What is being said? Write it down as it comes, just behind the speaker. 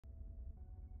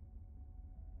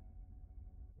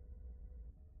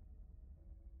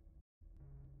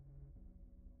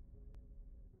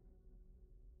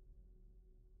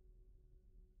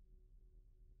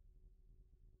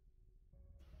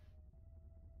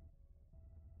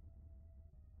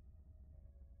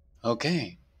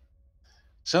Okay,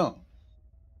 so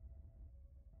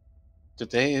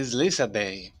today is Lisa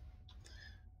Day.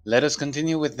 Let us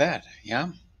continue with that, yeah?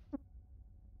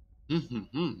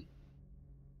 Mm-hmm.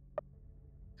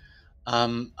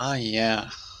 Yeah.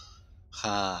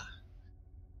 Ha.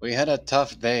 We had a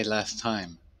tough day last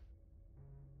time.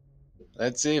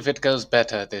 Let's see if it goes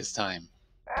better this time.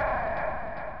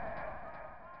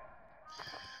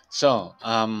 So,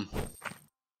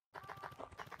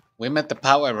 we met the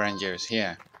Power Rangers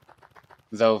here.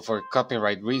 Though for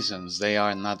copyright reasons, they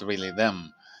are not really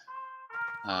them.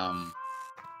 Um,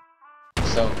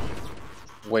 so,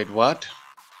 wait, what?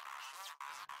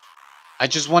 I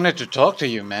just wanted to talk to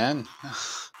you, man.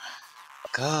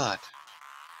 God.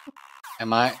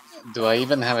 Am I. Do I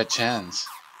even have a chance?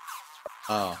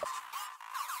 Oh,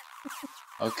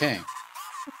 okay.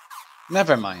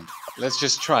 Never mind. Let's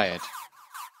just try it.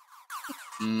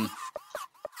 Mm,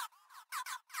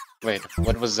 wait,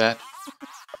 what was that?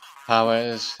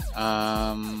 Powers.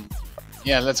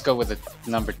 Yeah, let's go with it.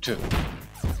 Number 2.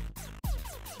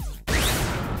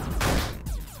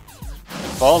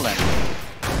 Fallen.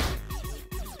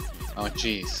 Oh,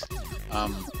 jeez.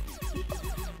 Um.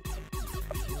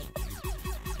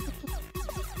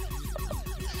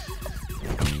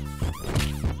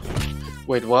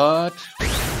 Wait, what?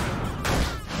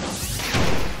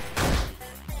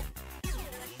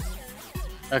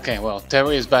 Okay, well,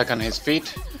 Terry is back on his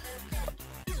feet.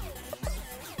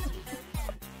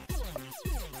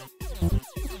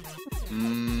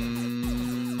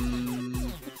 Mm,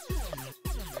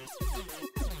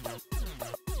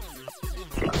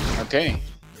 okay.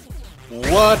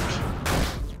 What?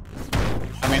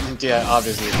 I mean, yeah,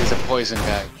 obviously, he's a poison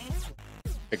guy.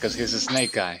 Because he's a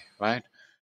snake guy, right?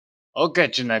 I'll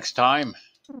get you next time.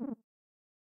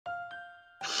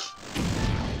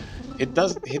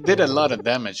 He did a lot of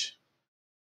damage.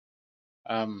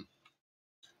 Um,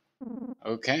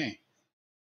 okay.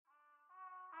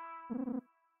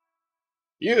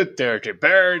 You dirty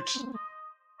birds!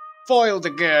 Foiled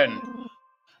again!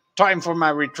 Time for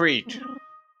my retreat!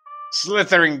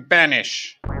 Slithering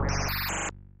banish!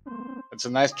 That's a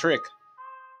nice trick.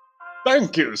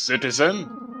 Thank you, citizen!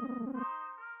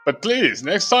 But please,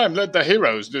 next time let the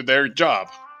heroes do their job.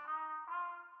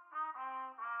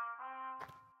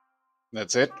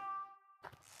 That's it?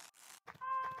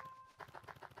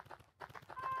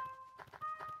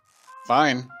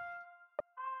 Fine.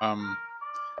 Um,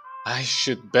 I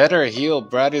should better heal.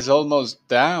 Brad is almost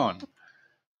down.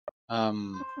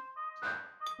 Um,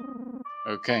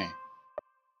 okay.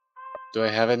 Do I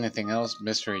have anything else?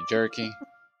 Mystery jerky?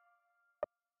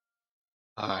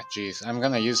 Ah, jeez. I'm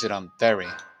gonna use it on Terry.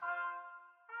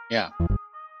 Yeah.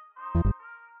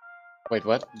 Wait,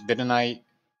 what? Didn't I...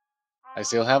 I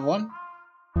still have one?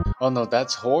 Oh no,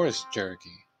 that's horse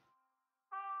jerky.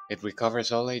 It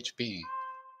recovers all HP.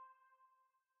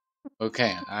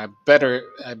 Okay, I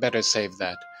better save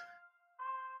that.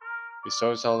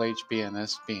 Restores all HP and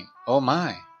SP. Oh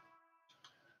my!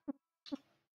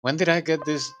 When did I get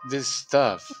this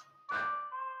stuff?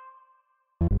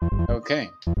 Okay.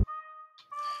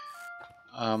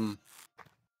 Um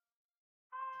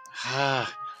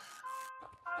ah,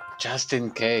 just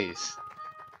in case.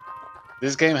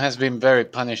 This game has been very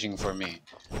punishing for me.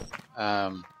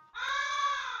 Um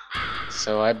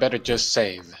so I better just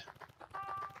save.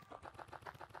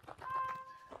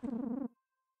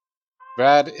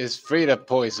 Brad is free of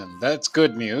poison. That's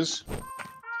good news.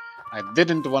 I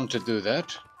didn't want to do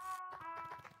that.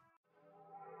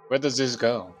 Where does this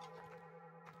go?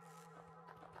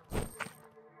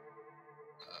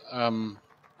 Um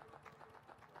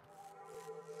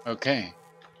okay.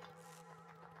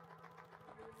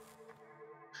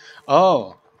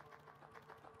 Oh.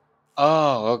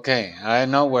 Oh, okay. I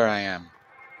know where I am.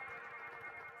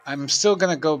 I'm still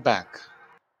gonna go back.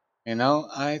 You know,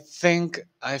 I think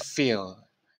I feel.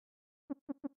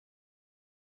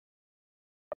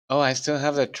 Oh, I still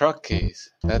have the truck keys.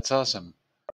 That's awesome.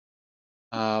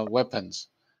 Weapons.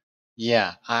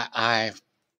 Yeah,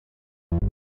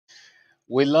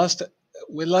 we lost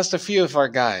we lost a few of our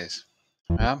guys.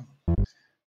 Yeah.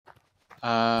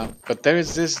 But there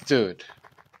is this dude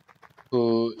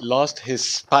who lost his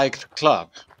spiked club,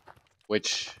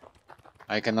 which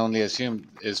I can only assume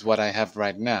is what I have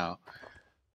right now.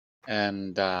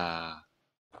 And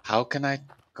how can I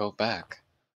go back?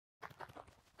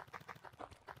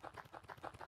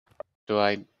 Do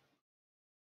I?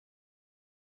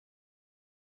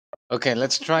 Okay,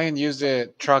 let's try and use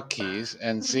the truck keys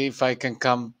and see if I can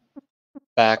come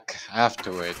back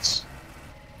afterwards.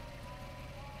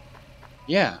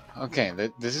 Yeah, okay,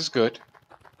 this is good.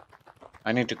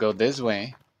 I need to go this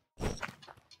way.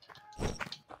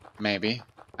 Maybe.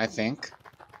 I think.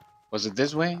 Was it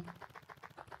this way?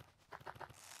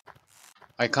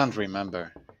 I can't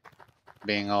remember,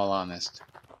 being all honest.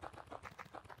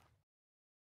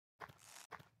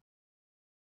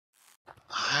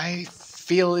 I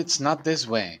feel it's not this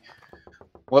way.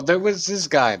 Well, there was this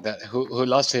guy who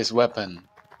lost his weapon,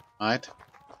 right?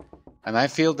 And I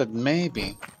feel that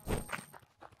maybe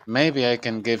I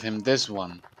can give him this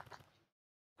one.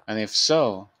 And if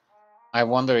so, I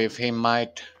wonder if he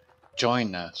might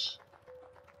join us.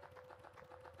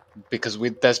 Because we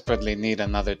desperately need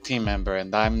another team member,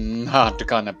 and I'm not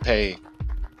gonna pay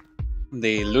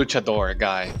the luchador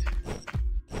guy.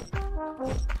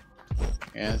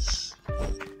 Yes.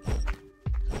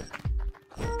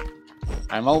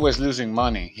 I'm always losing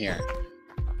money here.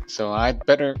 So I'd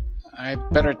better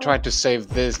try to save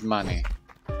this money.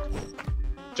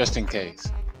 Just in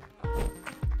case.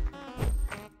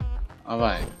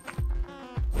 Alright.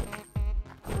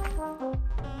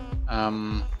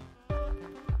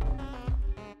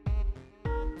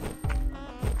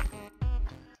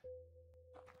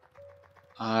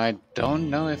 I don't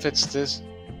know if it's this.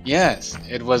 Yes,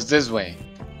 it was this way.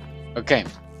 Okay.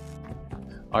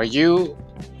 Are you...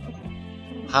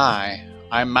 Hi,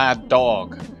 I'm Mad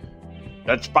Dog.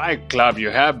 That spike club you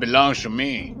have belongs to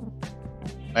me.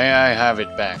 May I have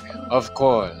it back? Of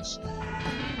course.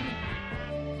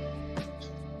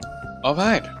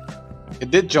 Alright. It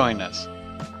did join us.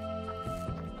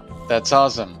 That's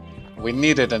awesome. We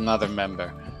needed another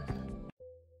member.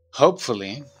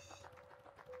 Hopefully,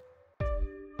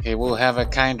 he will have a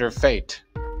kinder fate.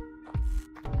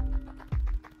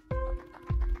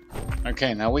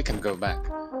 Okay, now we can go back.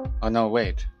 Oh no,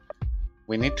 wait.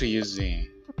 We need to use the...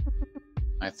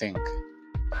 I think...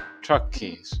 truck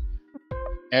keys.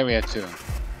 Area 2.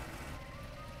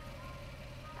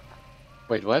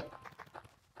 Wait, what?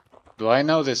 Do I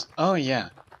know this? Oh yeah.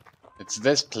 It's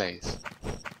this place.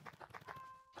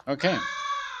 Okay.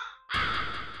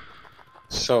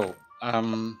 So,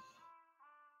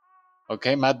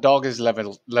 okay, Mad Dog is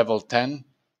level 10.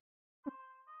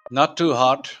 Not too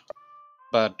hot,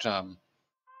 but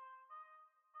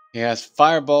he has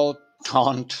Fireball,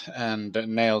 Taunt, and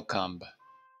Nail Comb.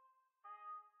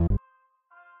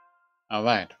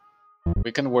 Alright.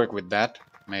 We can work with that,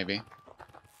 maybe.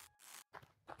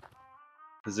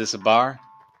 Is this a bar?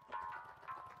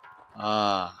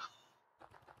 Ah.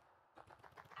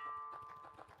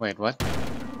 Wait, what?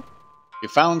 You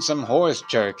found some horse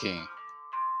jerky.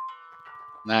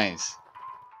 Nice.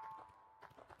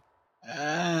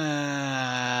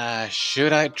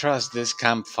 Should I trust this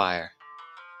campfire?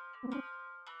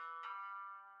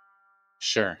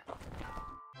 Sure.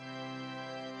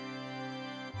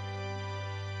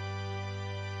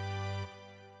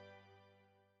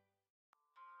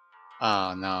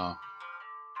 Oh no.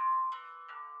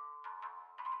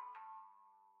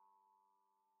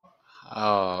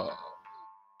 Oh.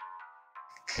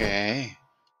 Okay.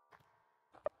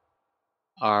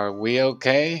 Are we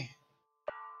okay?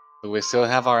 Do we still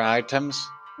have our items?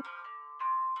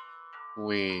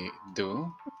 We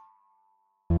do?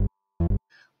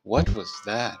 What was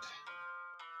that?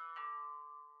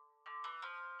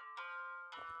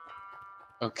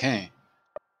 Okay.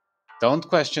 Don't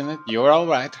question it. You're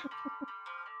alright.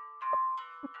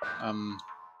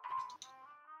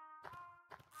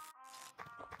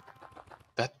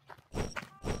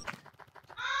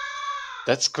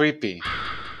 That's creepy.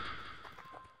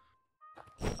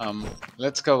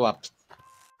 Let's go up.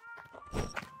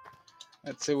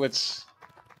 Let's see what's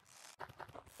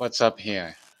up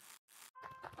here.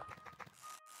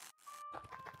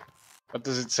 What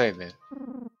does it say there?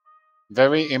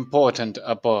 Very important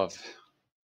above.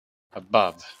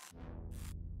 Above.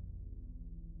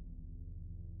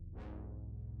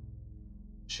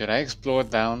 Should I explore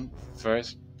down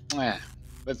first?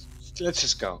 Let's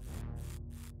just go.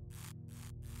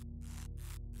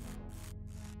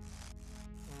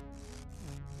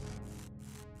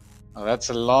 Oh, that's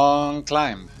a long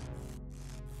climb.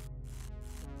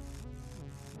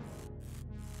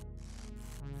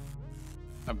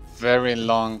 A very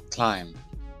long climb.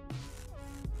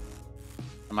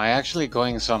 Am I actually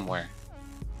going somewhere?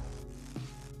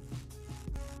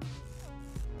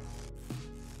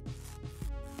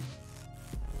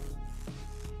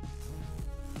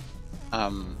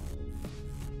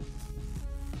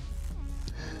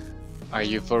 Are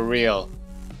you for real?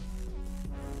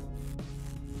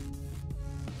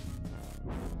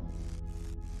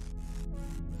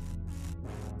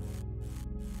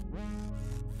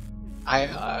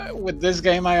 With this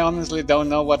game, I honestly don't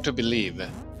know what to believe.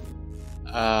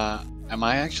 Am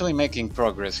I actually making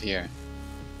progress here?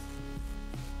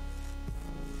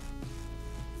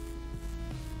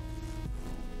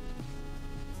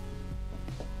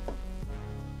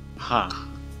 Huh.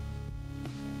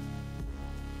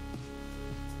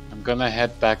 I'm gonna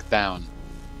head back down.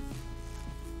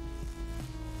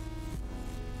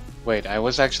 Wait, I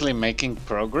was actually making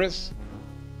progress?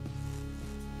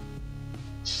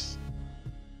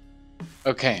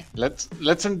 Okay, let's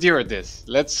endure this.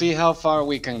 Let's see how far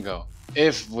we can go.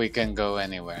 If we can go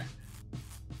anywhere.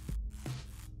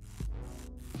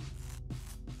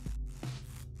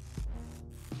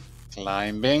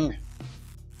 Climbing.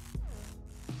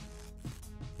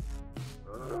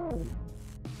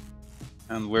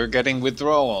 And we're getting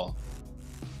withdrawal.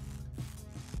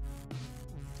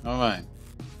 Alright.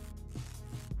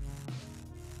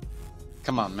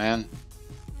 Come on, man.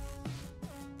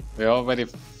 We're already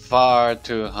far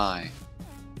too high.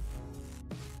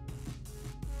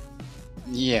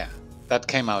 Yeah, that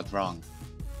came out wrong.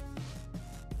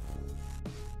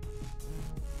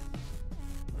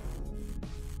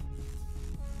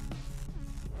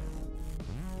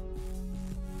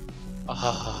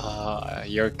 Ah,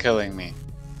 you're killing me.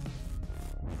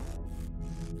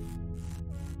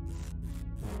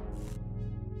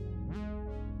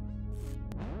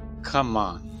 Come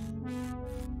on.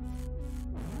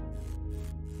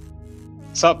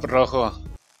 Sup, Rojo?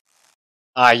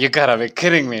 Ah, you gotta be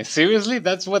kidding me. Seriously?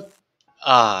 That's what...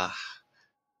 Ah.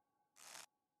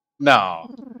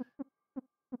 No.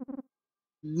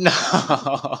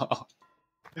 No.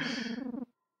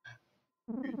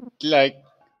 Like...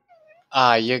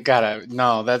 Ah, you gotta...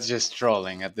 No, that's just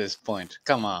trolling at this point.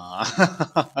 Come on.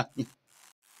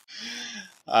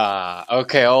 Ah,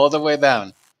 okay, all the way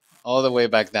down. All the way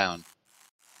back down.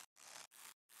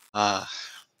 Ah.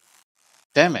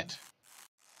 Damn it.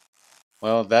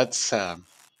 Well, that's a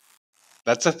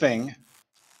thing.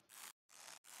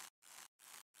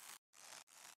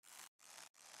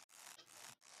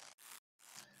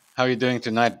 How are you doing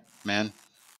tonight, man?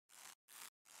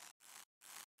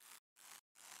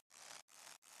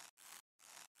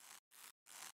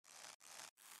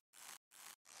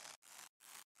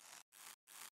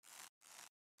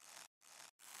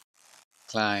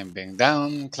 Climbing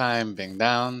down, climbing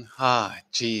down. Ah,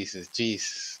 Jesus,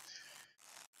 Jesus.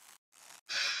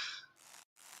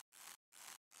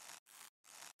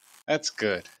 That's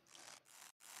good.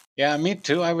 Yeah, me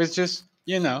too. I was just,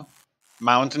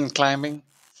 mountain climbing,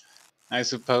 I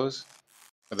suppose,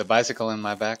 with a bicycle in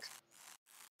my back.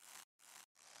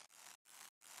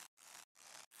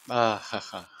 Ah,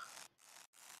 haha.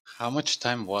 How much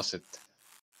time was it?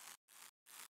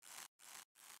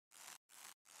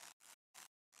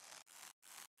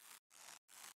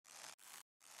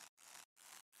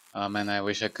 Oh man, I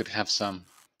wish I could have some.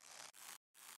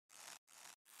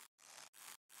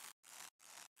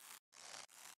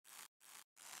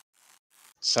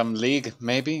 Some league,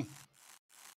 maybe?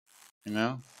 You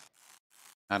know?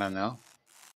 I don't know.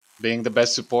 Being the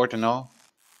best support and all.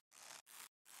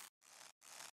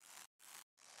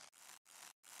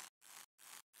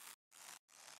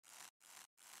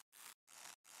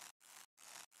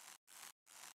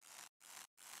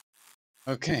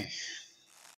 Okay.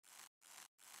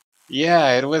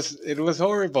 Yeah, it was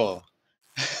horrible.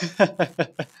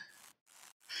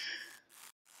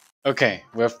 Okay,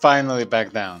 we're finally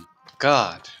back down.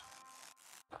 God.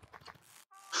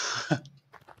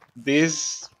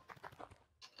 This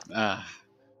uh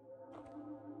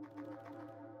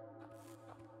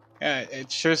yeah,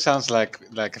 it sure sounds like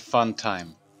a fun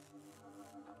time.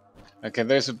 Okay,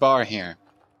 there's a bar here.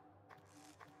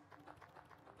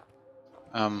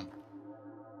 Um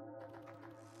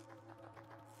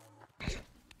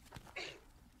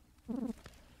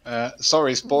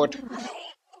sorry, sport.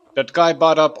 That guy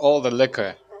bought up all the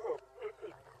liquor.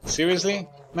 Seriously,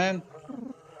 man?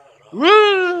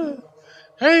 Woo!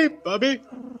 Hey, Bobby.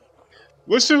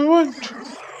 What's you want?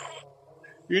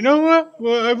 You know what?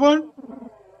 What I want?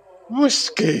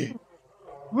 Whiskey.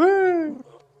 Woo!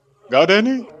 Got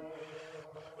any?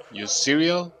 You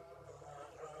cereal?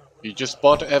 You just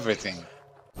bought everything.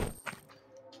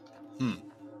 Hmm.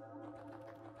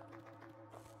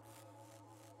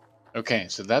 Okay,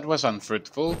 so that was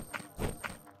unfruitful.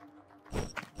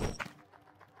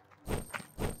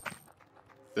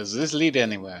 Does this lead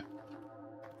anywhere?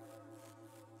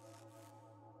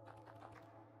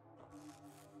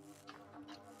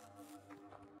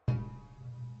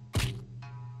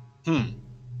 Hmm.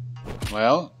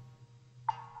 Well,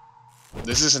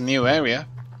 this is a new area.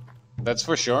 That's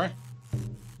for sure.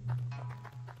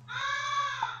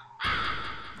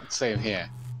 Let's save here.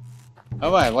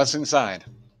 Alright, what's inside?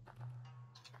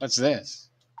 What's this?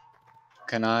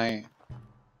 Can I...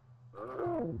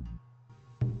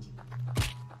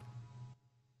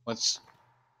 What's...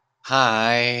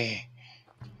 Hi.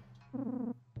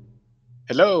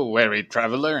 Hello, weary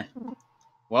traveler.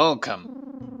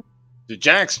 Welcome to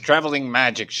Jack's Traveling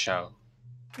Magic Show.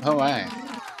 Oh, aye.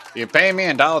 You pay me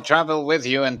and I'll travel with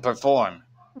you and perform.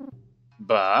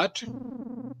 But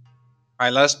I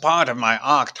lost part of my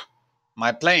act,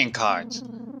 my playing cards.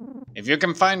 If you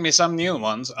can find me some new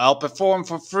ones, I'll perform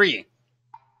for free.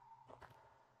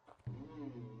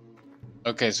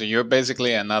 Okay, so you're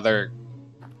basically another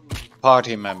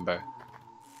party member.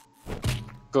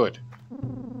 Good.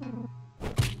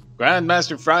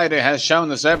 Grandmaster Friday has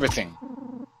shown us everything.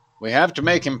 We have to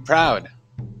make him proud.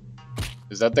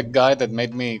 Is that the guy that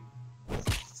made me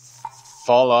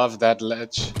fall off that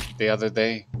ledge the other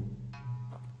day?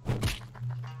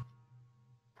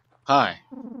 Hi.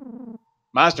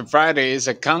 Master Friday is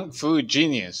a kung fu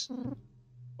genius.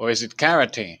 Or is it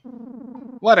karate?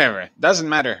 Whatever, doesn't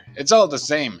matter. It's all the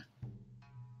same.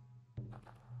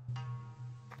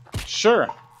 Sure.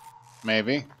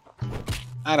 Maybe.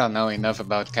 I don't know enough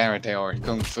about karate or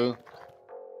kung fu.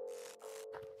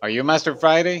 Are you Master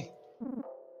Friday?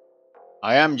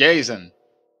 I am Jason.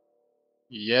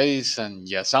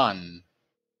 Yasan.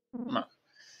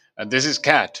 And this is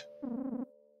Cat.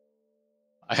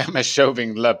 I am a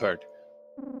shoving leopard.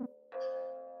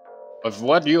 Of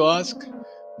what you ask?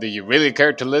 Do you really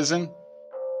care to listen?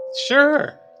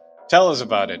 Sure. Tell us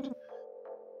about it.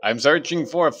 I'm searching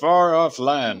for a far-off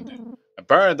land. A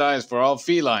paradise for all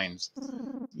felines.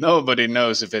 Nobody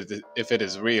knows if it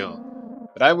is real.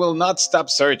 But I will not stop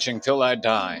searching till I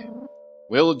die.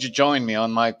 Will you join me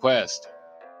on my quest?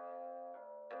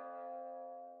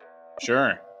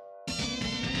 Sure.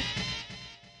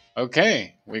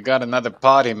 Okay, we got another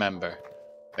party member.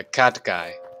 The cat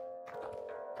guy.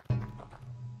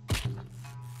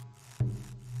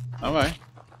 Alright.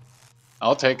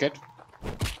 I'll take it.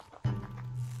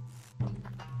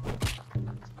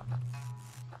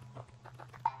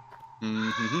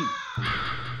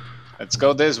 Let's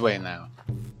go this way now.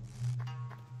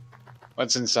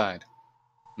 What's inside?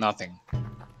 Nothing.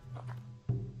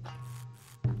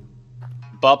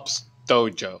 Bob's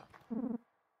dojo.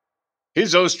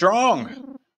 He's so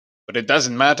strong! But it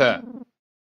doesn't matter.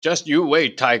 Just you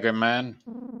wait, Tiger Man.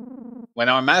 When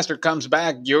our master comes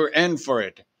back, you're in for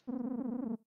it.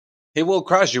 He will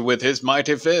crush you with his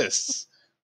mighty fists.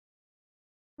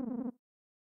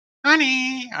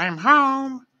 Honey, I'm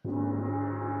home.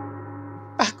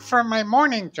 Back from my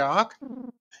morning jog.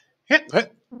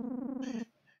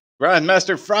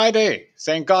 Grandmaster Friday!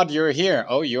 Thank God you're here.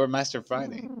 Oh, you're Master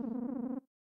Friday.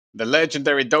 The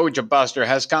legendary Dojo Buster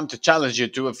has come to challenge you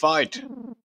to a fight.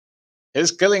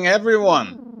 He's killing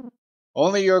everyone.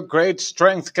 Only your great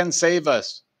strength can save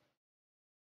us.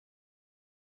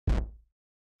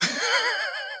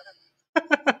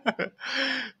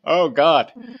 Oh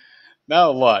God.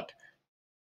 Now what?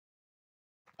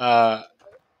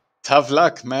 Tough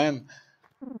luck, man.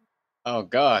 Oh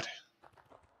God.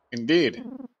 Indeed.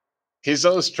 He's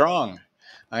so strong.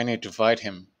 I need to fight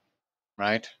him.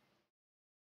 Right?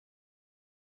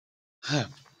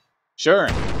 Sure.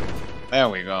 There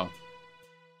we go.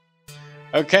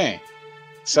 Okay.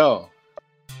 So.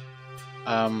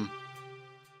 I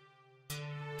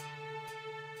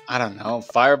don't know.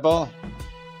 Fireball?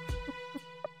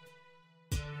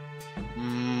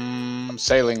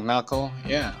 Sailing knuckle?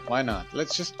 Yeah, why not?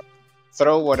 Let's just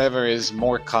throw whatever is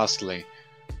more costly.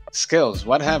 Skills,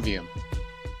 what have you?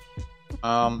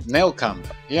 Nail comb.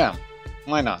 Yeah,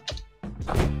 why not?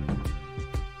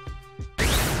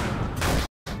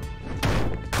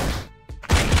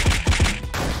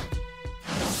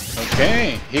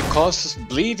 Okay, he causes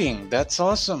bleeding. That's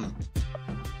awesome.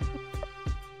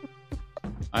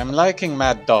 I'm liking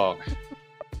Mad Dog.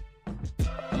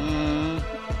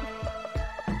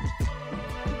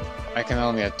 I can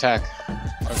only attack.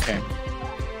 Okay.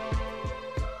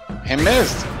 He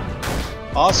missed!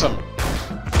 Awesome.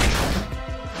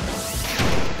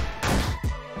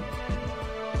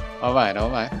 Alright,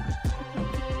 alright.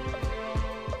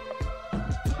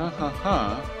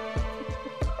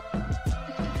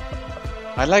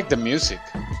 I like the music.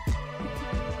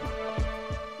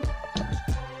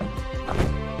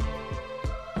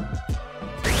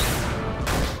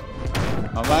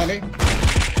 Alrighty.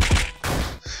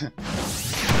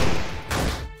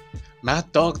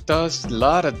 Mad Dog does a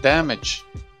lot of damage.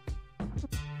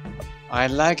 I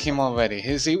like him already.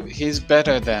 He's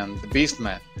better than the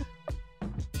Beastman.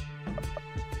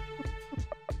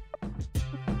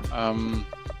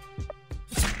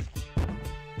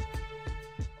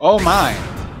 Oh my!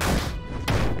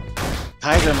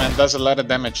 Tiger Man does a lot of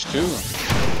damage too.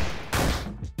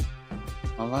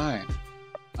 Alright.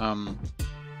 And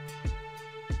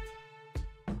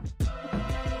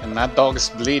Mad Dog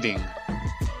is bleeding.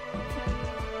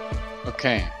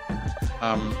 Okay.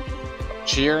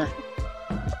 Cheer.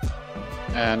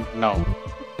 And no.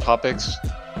 Topics.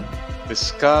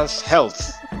 Discuss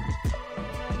health.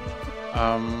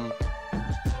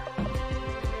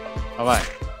 Alright.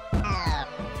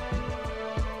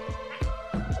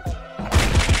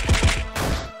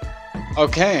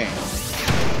 Okay.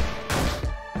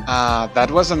 That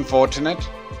was unfortunate.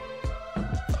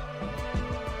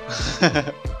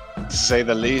 To say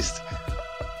the least.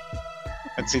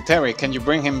 Let's see, Terry, can you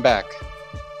bring him back?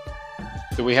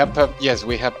 Do we have yes,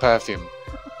 we have perfume.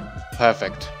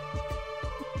 Perfect.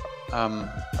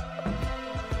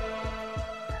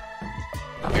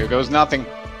 Here goes nothing.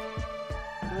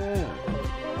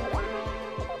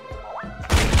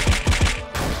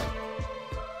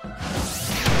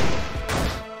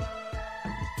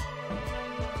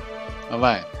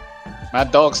 Alright.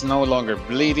 Mad Dog's no longer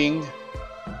bleeding.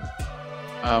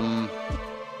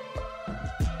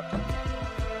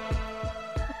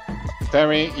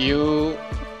 Terry, you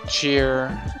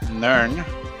cheer Nern.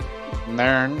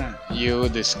 Nern, you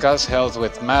discuss health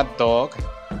with Mad Dog.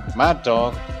 Mad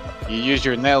Dog, you use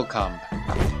your nail comb.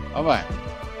 Alright.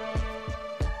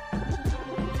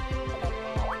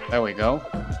 There we go.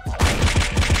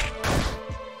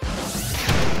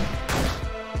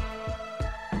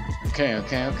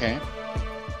 Okay.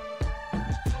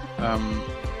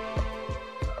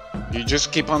 You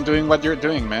just keep on doing what you're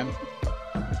doing, man.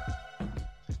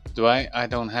 Do I? I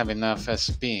don't have enough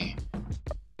SP.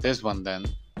 This one then.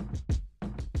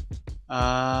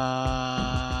 I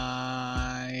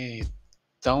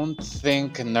don't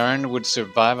think Nern would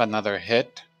survive another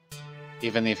hit,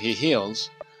 even if he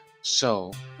heals.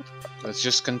 So, let's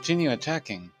just continue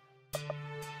attacking.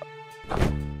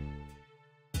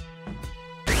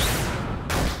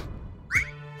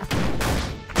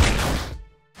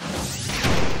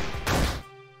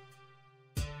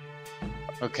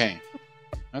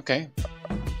 Okay.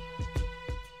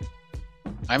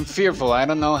 I'm fearful. I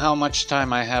don't know how much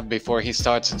time I have before he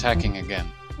starts attacking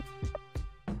again.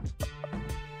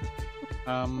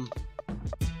 Can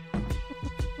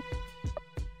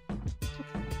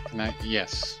I?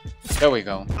 Yes. There we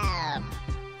go.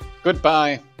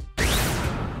 Goodbye.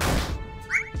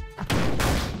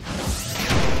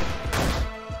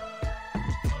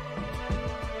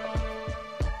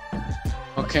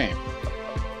 Okay.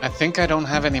 I think I don't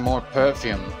have any more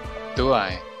perfume, do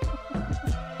I?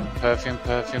 Perfume,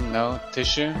 no.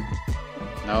 Tissue?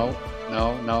 No.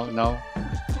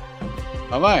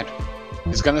 Alright.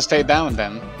 He's gonna stay down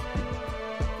then.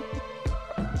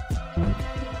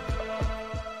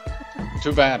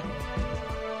 Too bad.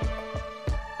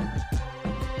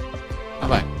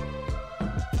 Alright.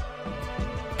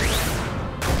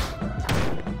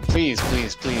 Please.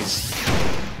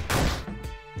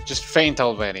 Just faint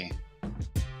already.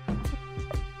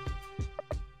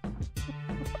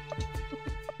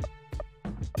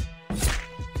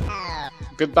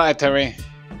 Goodbye, Terry.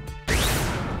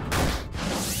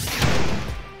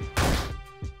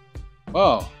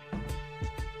 Whoa.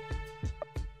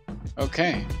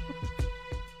 Okay.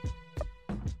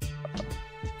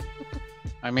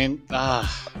 I mean,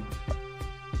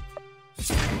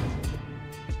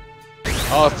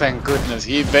 Oh, thank goodness,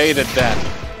 he evaded that.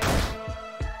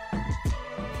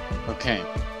 Okay.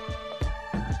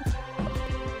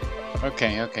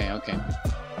 Okay.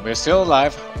 We're still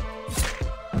alive.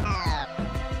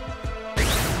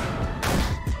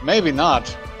 Maybe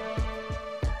not.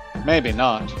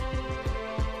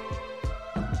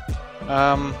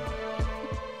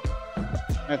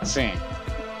 Let's see.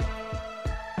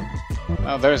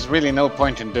 Well, there's really no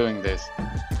point in doing this.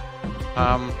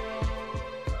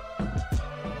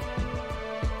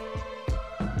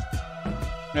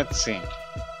 Let's see.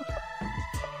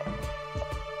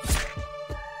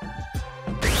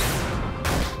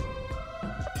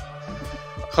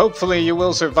 Hopefully you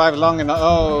will survive long enough.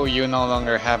 Oh, you no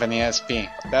longer have any SP.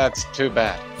 That's too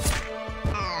bad.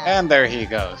 And there he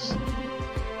goes.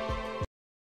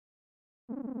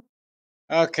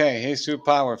 Okay, he's too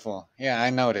powerful. Yeah, I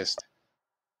noticed.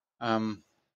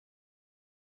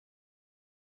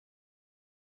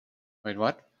 Wait,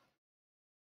 what?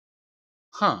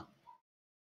 Huh.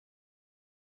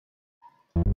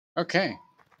 Okay.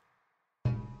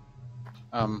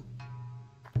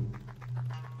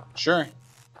 Sure.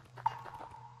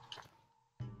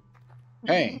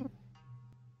 Hey.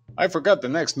 I forgot the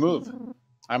next move.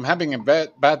 I'm having a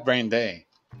bad brain day.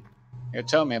 Here,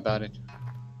 tell me about it.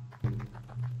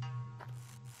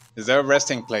 Is there a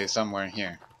resting place somewhere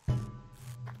here?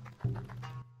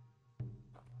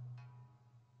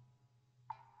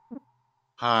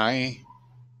 Hi.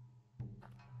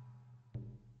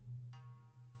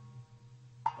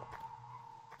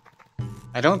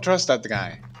 I don't trust that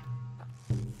guy.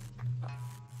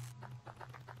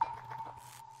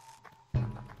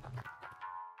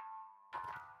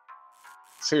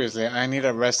 Seriously, I need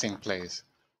a resting place.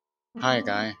 Hi,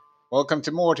 guy. Welcome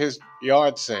to Morty's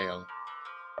yard sale.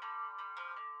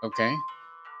 Okay.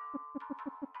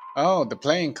 Oh, the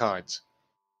playing cards.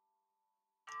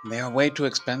 They are way too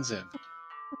expensive.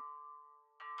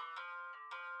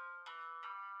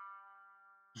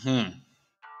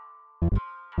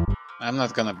 I'm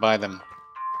not gonna buy them.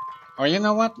 Or you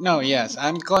know what? No, yes,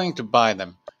 I'm going to buy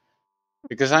them.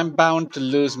 Because I'm bound to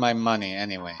lose my money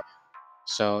anyway.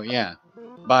 So, yeah,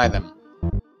 buy them.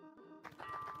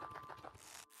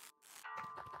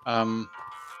 Um,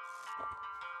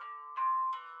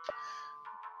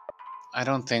 I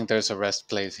don't think there's a rest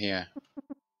place here.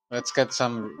 Let's get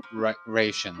some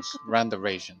rations, random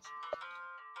rations.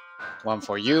 One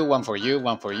for you, one for you,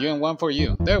 one for you, and one for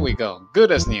you. There we go.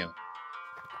 Good as new.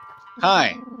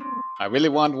 Hi. I really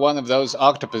want one of those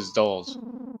octopus dolls.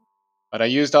 But I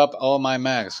used up all my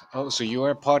mags. Oh, so you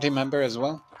are a party member as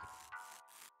well?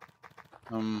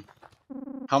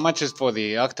 How much is for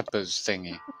the octopus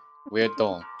thingy? Weird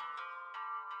doll.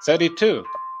 32.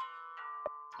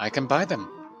 I can buy them.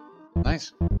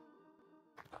 Nice.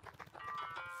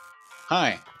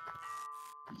 Hi.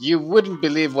 You wouldn't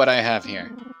believe what I have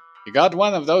here. You got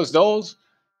one of those dolls?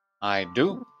 I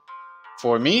do.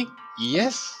 For me?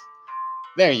 Yes.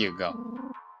 There you go.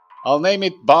 I'll name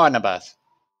it Barnabas.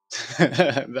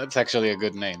 That's actually a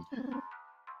good name.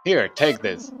 Here, take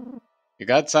this. You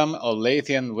got some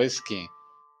Olathian whiskey.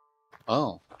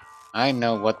 Oh, I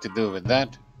know what to do with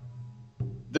that.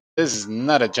 This is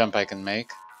not a jump I can make.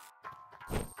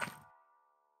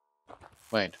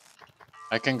 Wait,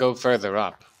 I can go further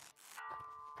up.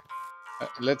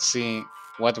 Let's see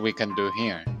what we can do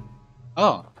here.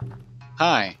 Oh,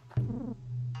 hi.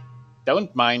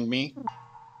 Don't mind me.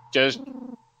 Just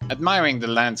admiring the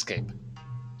landscape.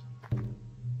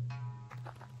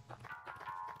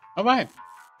 Alright.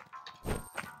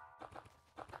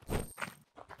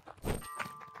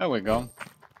 There we go.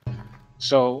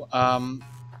 So,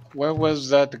 where was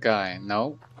that guy?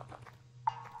 No.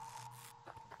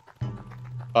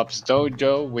 Pop's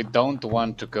Dojo, we don't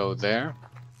want to go there.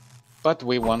 But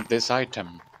we want this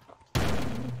item.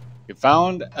 You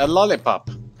found a lollipop.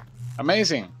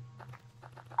 Amazing.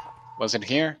 Was it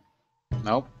here?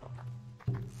 Nope.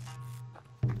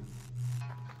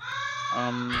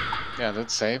 Yeah,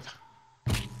 let's save.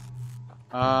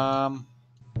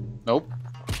 Nope.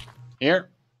 Here.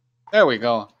 There we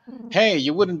go. Hey,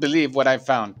 you wouldn't believe what I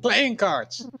found. Playing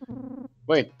cards.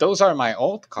 Wait, those are my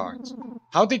old cards.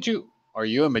 How did you... Are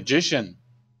you a magician?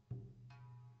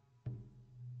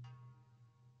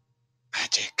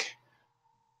 Magic.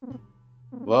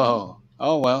 Whoa.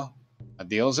 Oh well. A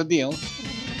deal's a deal.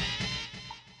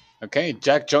 Okay,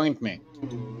 Jack joined me.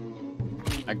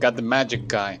 I got the magic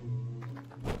guy.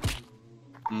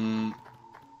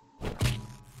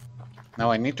 Now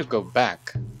I need to go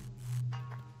back.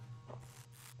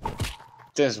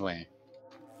 This way.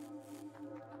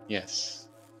 Yes.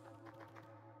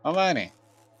 Alrighty.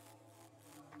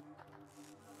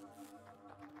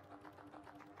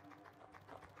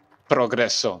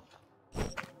 Progresso.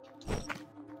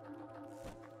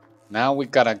 Now we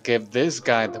gotta give this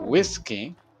guy the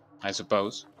whiskey, I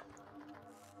suppose.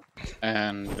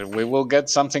 And we will get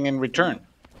something in return.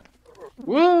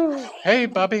 Woo! Hey,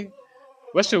 Bobby.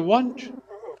 What you want?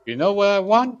 You know what I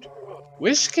want?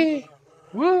 Whiskey?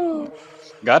 Woo!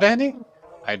 Got any?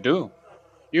 I do.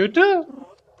 You do?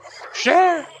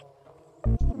 Share!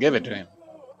 Give it to him.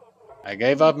 I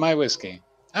gave up my whiskey.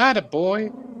 Atta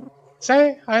boy.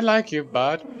 Say, I like you,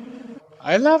 bud.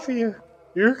 I love you.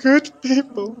 You're good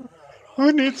people.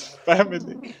 Who needs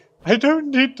family? I don't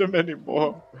need them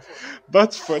anymore.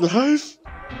 But for life.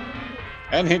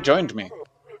 And he joined me.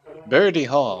 Birdie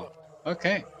Hall.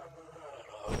 Okay.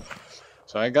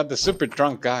 So I got the super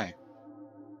drunk guy.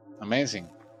 Amazing.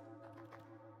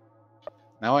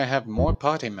 Now I have more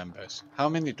party members. How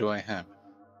many do I have?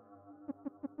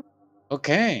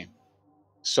 Okay.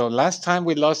 So last time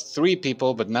we lost 3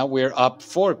 people, but now we're up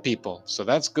 4 people. So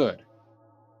that's good.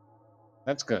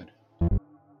 That's good.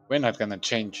 We're not gonna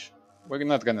change. We're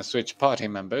not gonna switch party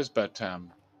members, but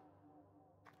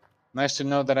nice to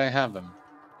know that I have them.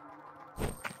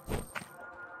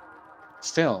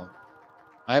 Still,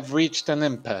 I've reached an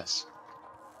impasse.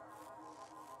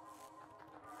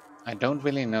 I don't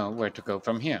really know where to go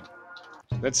from here.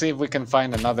 Let's see if we can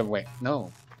find another way.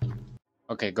 No.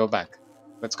 Okay, go back.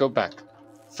 Let's go back.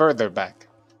 Further back.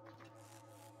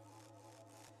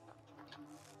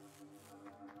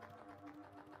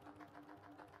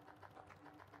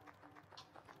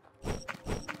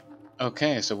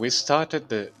 Okay, so we started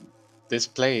this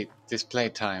play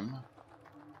time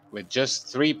with just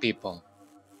 3 people.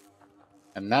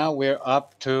 And now we're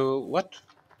up to what?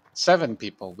 7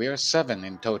 people. We're 7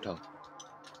 in total.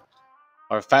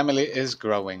 Our family is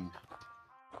growing.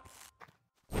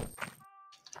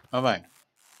 Alright.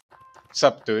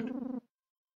 Sup, dude?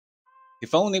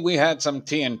 If only we had some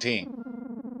TNT.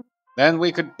 Then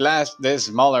we could blast this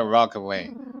smaller rock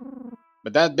away.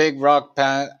 But that big rock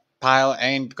pile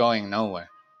ain't going nowhere.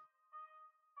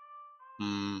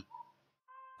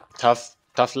 Tough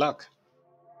luck.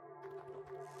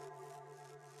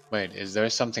 Wait, is there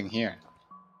something here?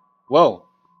 Whoa!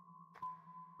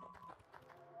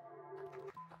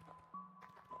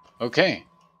 Okay.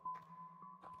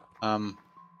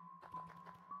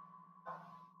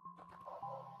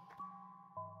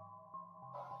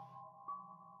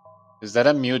 Is that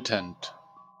a mutant?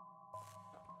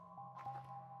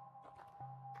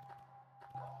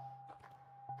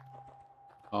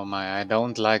 Oh my, I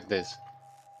don't like this.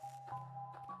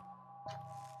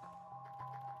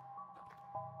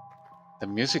 The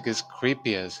music is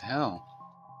creepy as hell.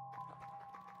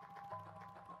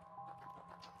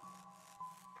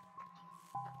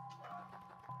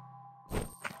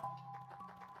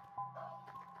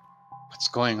 What's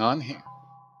going on here?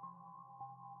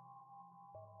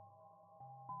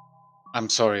 I'm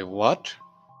sorry, what?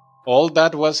 All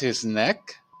that was his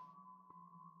neck?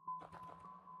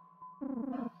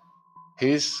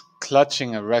 He's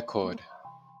clutching a record.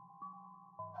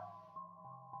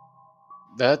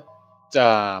 That,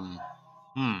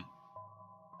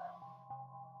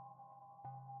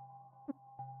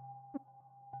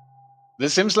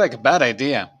 This seems like a bad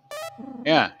idea.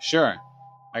 Yeah, sure.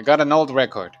 I got an old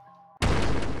record.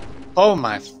 Oh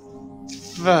my...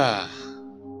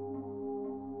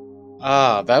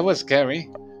 Ah, that was scary.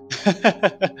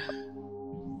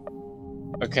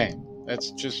 Okay,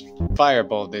 let's just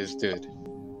fireball this dude.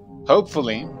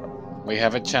 Hopefully, we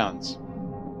have a chance.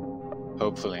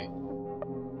 Hopefully.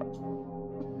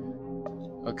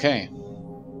 Okay.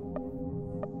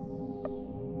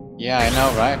 Yeah, I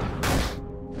know, right?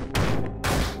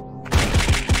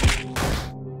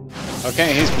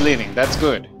 Okay, he's bleeding. That's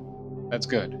good. That's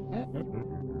good.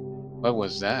 What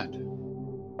was that?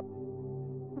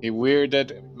 He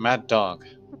weirded Mad Dog.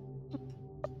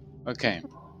 Okay.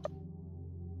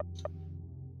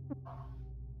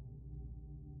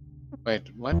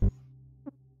 Wait, what?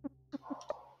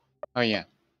 Oh, yeah.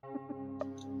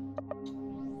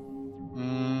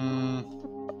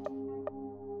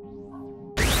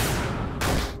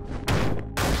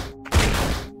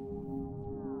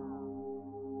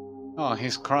 Oh,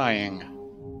 he's crying.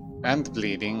 And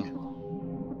bleeding.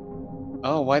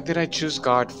 Oh, why did I choose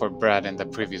guard for Brad in the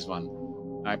previous one?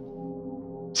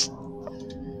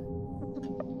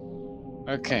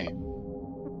 Okay.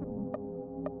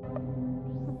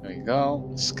 There we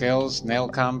go. Skills, nail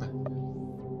comb.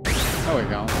 There we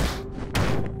go.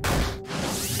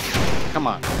 Come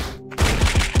on.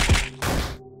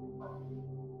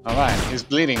 Alright, he's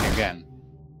bleeding again.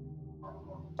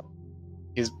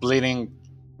 He's bleeding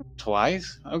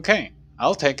twice? Okay,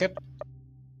 I'll take it.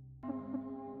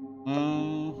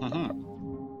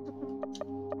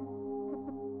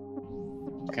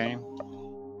 Okay.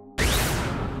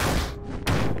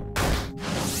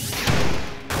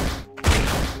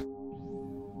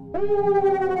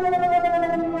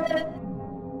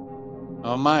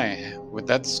 Oh my, with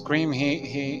that scream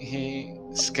he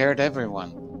scared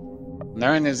everyone.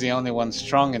 Nern is the only one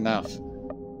strong enough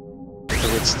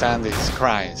to withstand his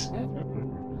cries.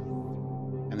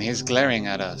 And he's glaring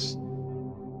at us.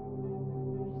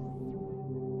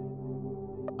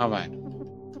 Alright.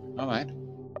 Alright.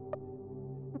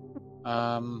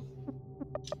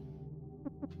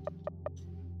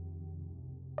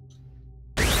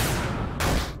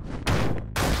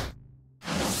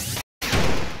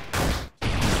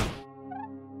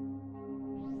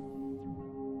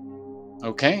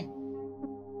 Okay.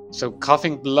 So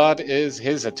coughing blood is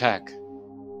his attack.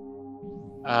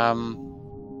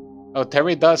 Oh,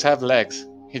 Terry does have legs.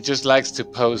 He just likes to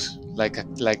pose like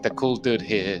the cool dude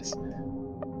he is.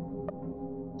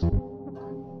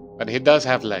 But he does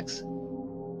have legs.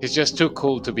 He's just too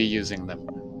cool to be using them.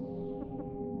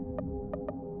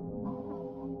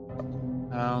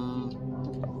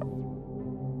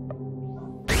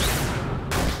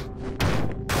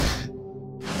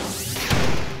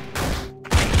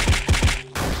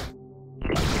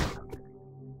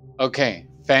 Okay,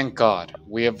 thank God.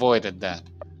 We avoided that.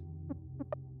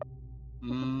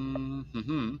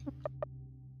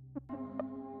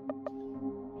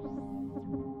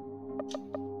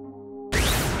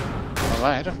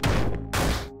 Alright.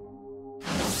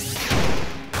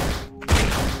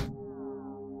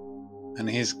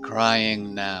 he's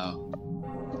crying now.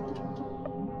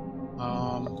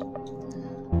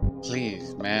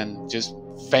 Please, man, just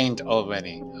faint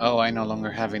already. Oh, I no longer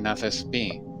have enough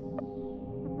SP.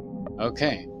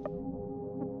 Okay.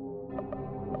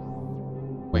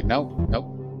 Wait, no, nope.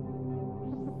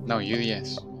 No, you,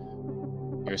 yes.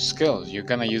 Your skills, you're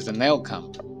gonna use the nail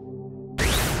comp.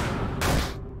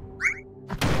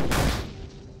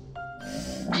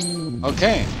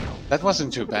 Okay, that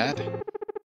wasn't too bad.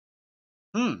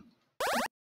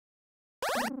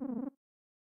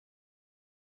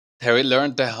 Harry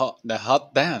learned the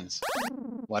hot dance.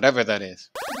 Whatever that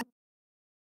is.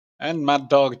 And Mad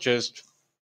Dog just...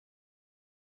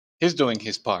 he's doing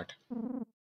his part.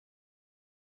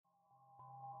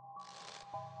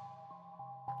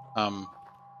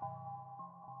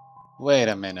 Wait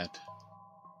a minute.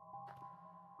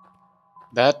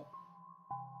 That...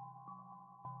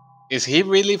 is he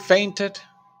really fainted?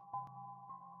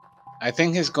 I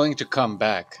think he's going to come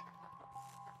back.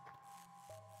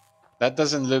 That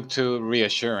doesn't look too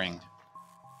reassuring.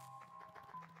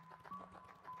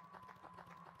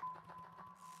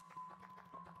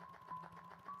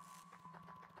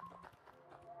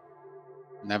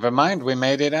 Never mind, we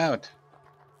made it out.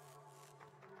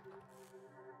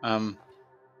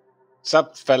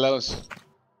 Sup, fellows?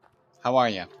 How are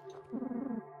ya?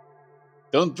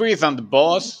 Don't breathe on the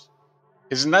boss.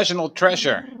 He's a national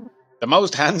treasure. The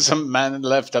most handsome man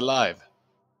left alive.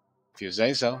 If you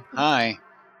say so. Hi.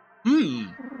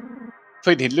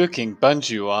 Pretty looking bunch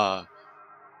you are.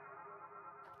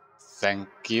 Thank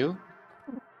you.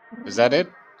 Is that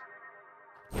it?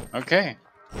 Okay.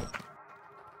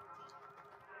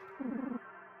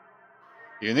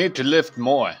 You need to lift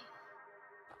more.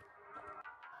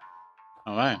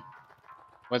 Alright.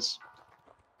 What's...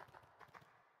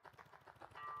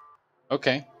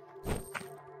 okay.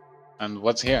 And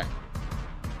what's here?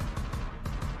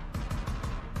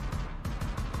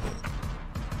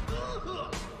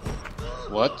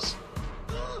 What?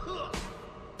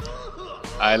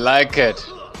 I like it.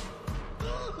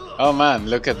 Oh man,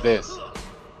 look at this.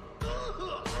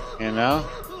 You know?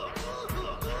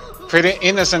 Pretty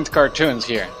innocent cartoons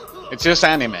here. It's just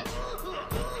anime.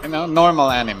 You know, normal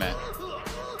anime.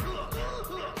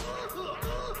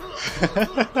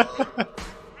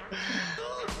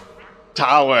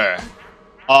 Tower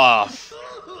off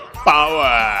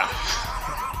power.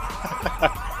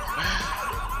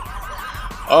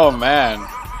 Oh man,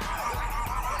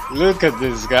 look at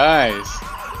these guys.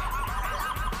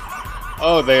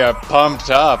 Oh, they are pumped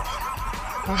up.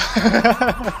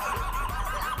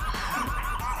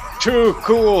 Too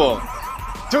cool,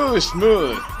 too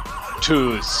smooth,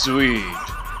 too sweet.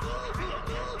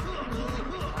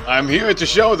 I'm here to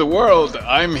show the world.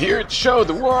 I'm here to show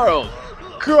the world.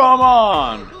 Come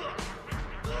on!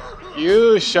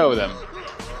 You show them.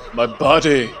 My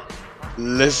body,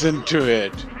 listen to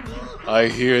it. I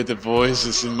hear the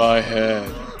voices in my head.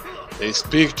 They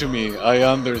speak to me, I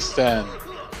understand.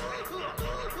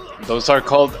 Those are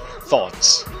called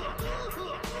thoughts.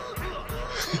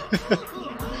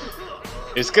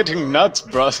 It's getting nuts,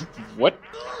 bro. What?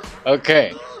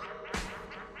 Okay.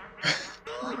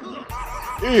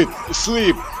 Eat,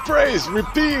 sleep, praise,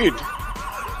 repeat!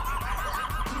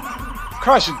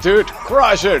 Crush it, dude!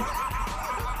 Crush it!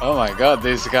 Oh my god,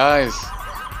 these guys.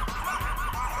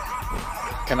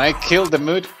 Can I kill the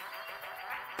mood?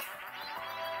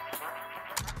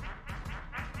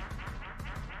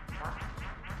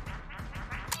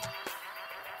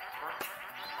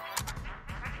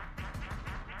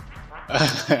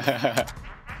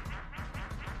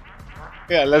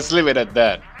 Yeah, let's leave it at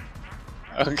that.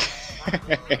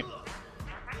 Okay.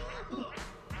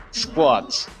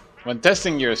 Squats. When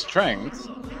testing your strength,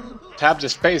 tap the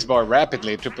spacebar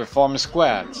rapidly to perform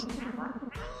squats.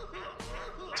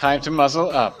 Time to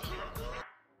muscle up.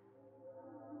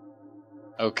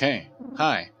 Okay.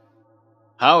 Hi.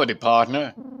 Howdy,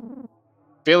 partner.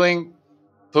 Feeling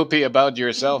poopy about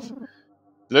yourself?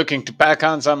 Looking to pack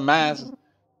on some mass?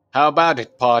 How about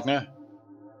it, partner?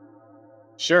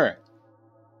 Sure.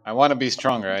 I want to be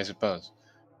stronger, I suppose.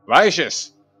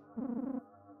 Righteous!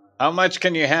 How much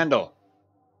can you handle?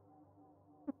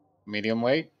 Medium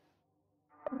weight?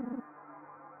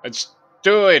 Let's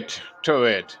do it to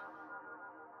it.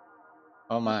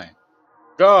 Oh my.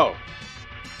 Go!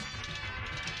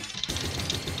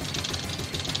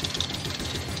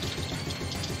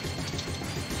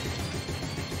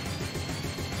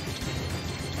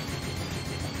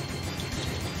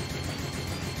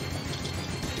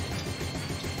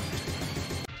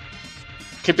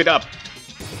 Keep it up.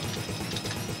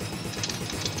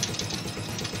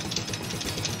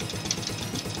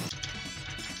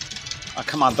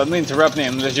 Come on, don't interrupt me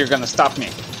unless you're gonna stop me.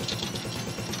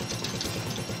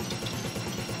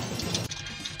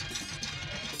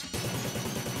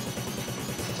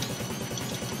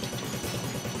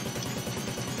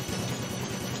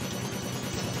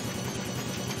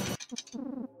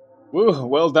 Woo,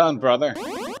 well done, brother.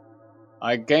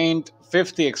 I gained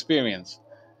 50 experience.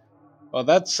 Well,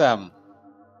 that's, I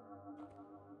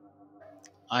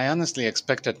honestly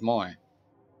expected more.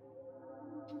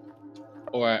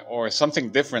 Or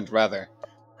something different, rather.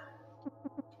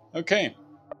 Okay.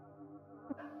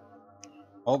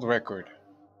 Old record.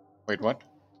 Wait, what?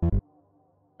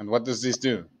 And what does this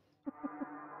do?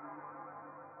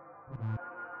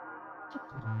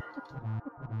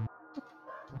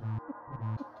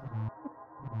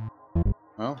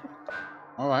 Well,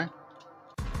 alright.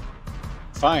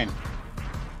 Fine.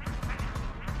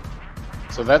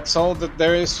 So that's all that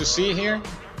there is to see here?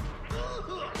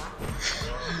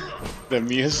 The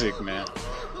music, man.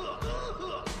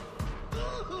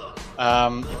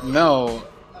 No.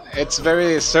 It's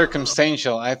very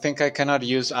circumstantial. I think I cannot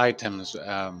use items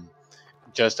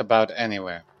just about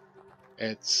anywhere.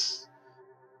 It's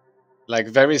like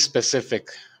very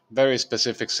specific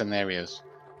scenarios.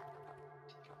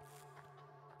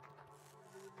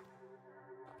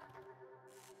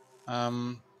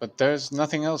 But there's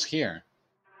nothing else here.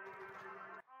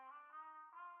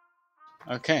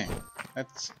 Okay,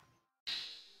 let's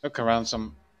look around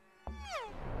some.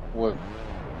 Whoa.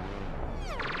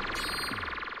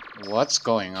 What's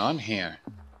going on here?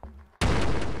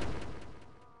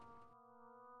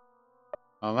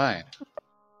 Alright.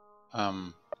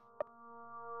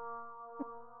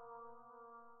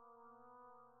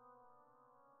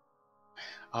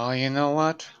 Oh, you know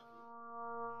what?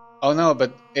 Oh no,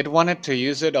 but it wanted to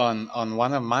use it on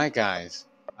one of my guys.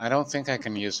 I don't think I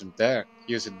can use it there.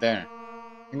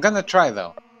 I'm gonna try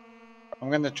though. I'm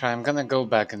gonna go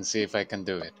back and see if I can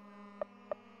do it.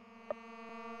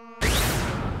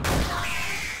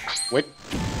 Wait.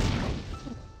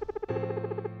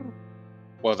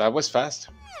 Well, that was fast.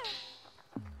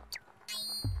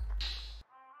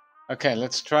 Okay,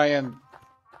 let's try and...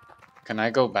 Can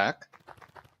I go back?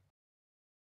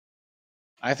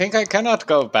 I think I cannot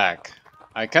go back.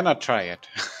 I cannot try it.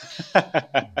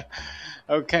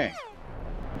 Okay.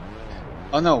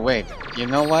 Oh no, wait. You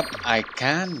know what? I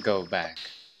can go back.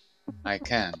 I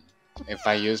can. If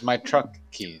I use my truck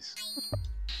keys.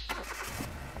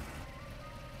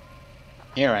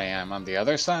 Here I am on the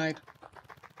other side.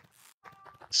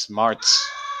 Smarts.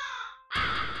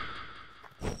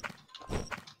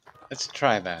 Let's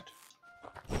try that.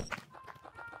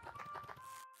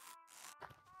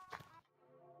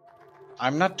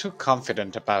 I'm not too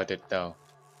confident about it though,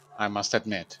 I must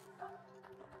admit.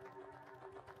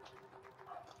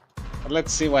 But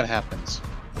let's see what happens.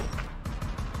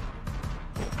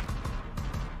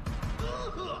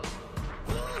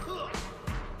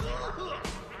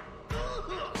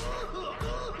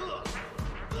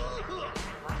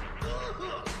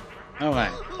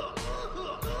 Alright.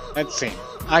 Let's see.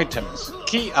 Items.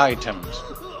 Key items.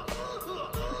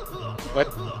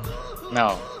 What?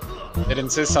 No. It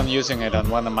insists on using it on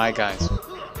one of my guys.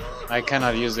 I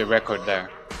cannot use the record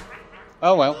there.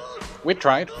 Oh well. We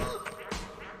tried.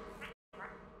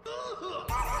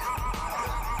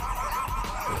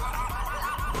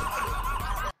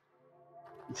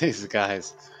 These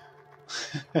guys.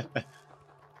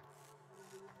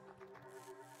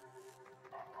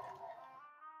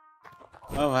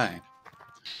 Alright.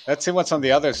 Let's see what's on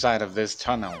the other side of this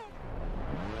tunnel.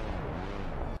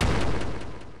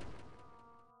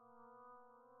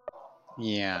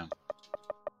 Yeah.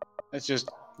 It's just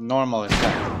normal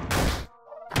attack.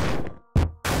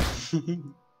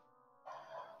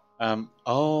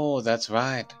 Oh, that's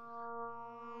right.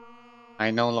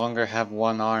 I no longer have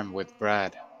one arm with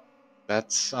Brad.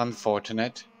 That's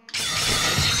unfortunate.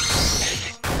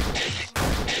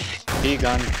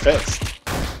 P-gun fist.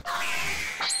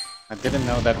 I didn't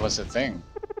know that was a thing.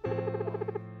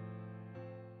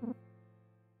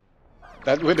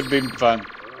 That would have been fun.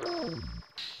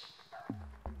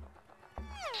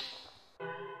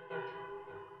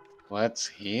 What's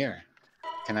here?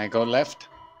 Can I go left?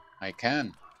 I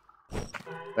can.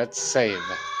 Let's save.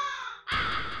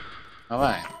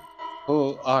 Alright.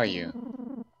 Who are you?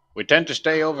 We tend to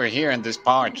stay over here in this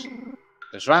part.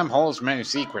 The swamp holds many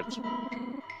secrets.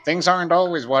 Things aren't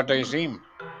always what they seem.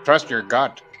 Trust your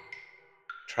gut.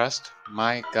 Trust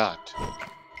my gut.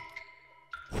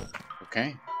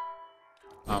 Okay.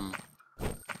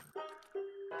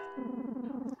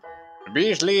 The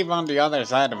bees live on the other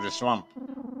side of the swamp.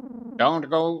 Don't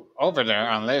go over there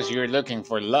unless you're looking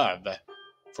for love.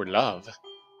 For love?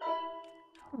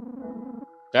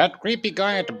 That creepy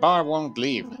guy at the bar won't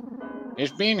leave.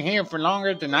 He's been here for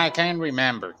longer than I can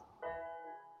remember.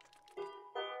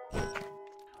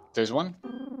 There's one.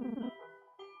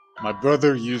 My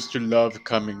brother used to love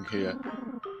coming here.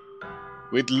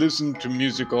 We'd listen to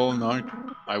music all night.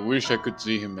 I wish I could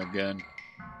see him again.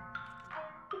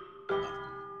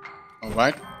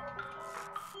 Alright.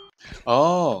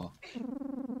 Oh,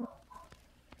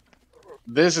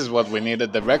 this is what we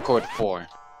needed the record for.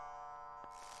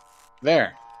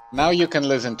 There. Now you can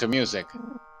listen to music.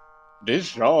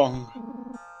 This song.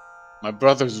 My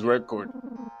brother's record.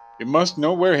 You must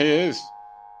know where he is.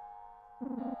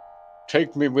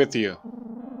 Take me with you.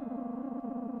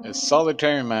 A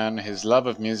solitary man, his love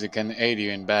of music can aid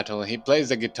you in battle. He plays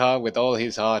the guitar with all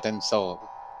his heart and soul.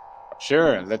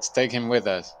 Sure, let's take him with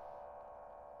us.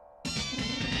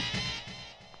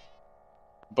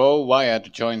 Bo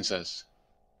Wyatt joins us.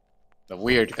 The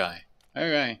weird guy.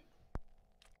 Okay.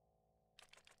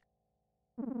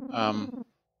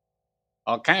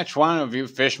 I'll catch one of you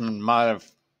fishermen mother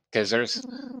kissers.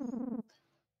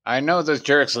 I know those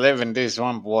jerks live in these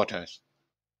swamp waters.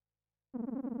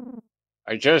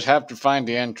 I just have to find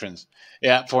the entrance.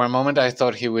 Yeah, for a moment I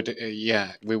thought he would,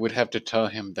 we would have to tell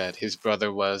him that his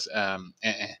brother was,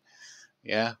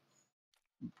 yeah.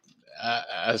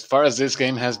 As far as this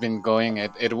game has been going,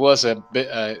 it was a bit,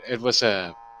 it was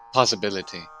a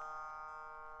possibility.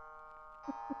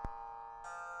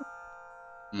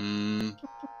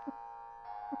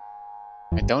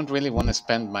 I don't really want to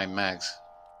spend my mags.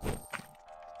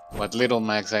 What little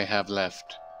mags I have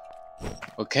left.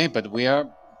 Okay, but we are...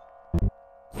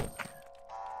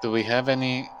 Do we have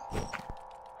any...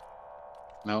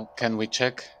 No, can we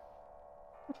check?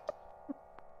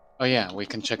 Oh yeah, we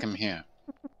can check him here.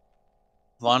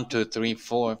 1, 2, 3,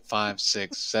 4, 5,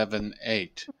 6, 7,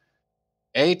 8.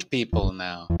 8 people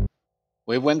now.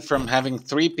 We went from having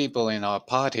 3 people in our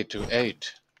party to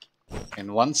 8.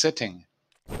 In one sitting.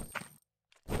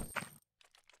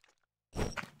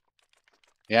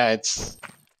 Yeah,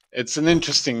 it's an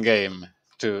interesting game,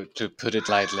 to put it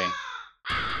lightly.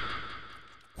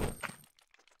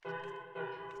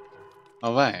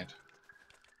 Alright.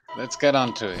 Let's get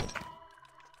on to it.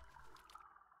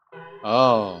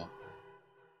 Oh.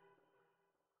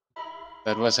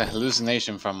 That was a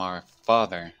hallucination from our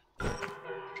father.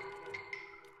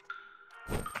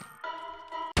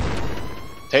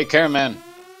 Take care, man.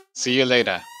 See you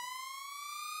later.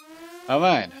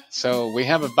 Alright, so we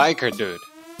have a biker dude.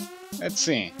 Let's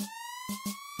see.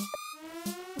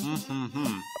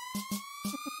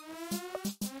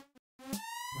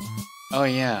 Oh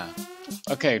yeah.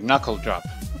 Okay, knuckle drop.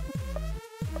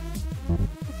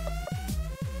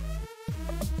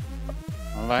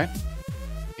 Alright.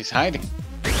 He's hiding.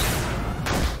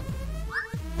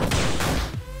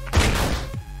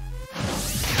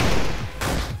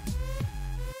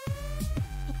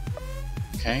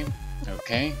 Okay,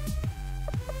 okay.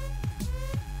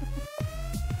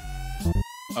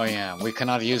 Oh yeah, we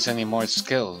cannot use any more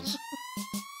skills.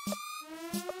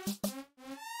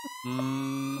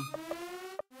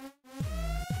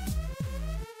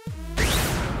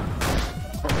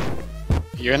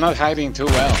 You're not hiding too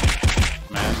well,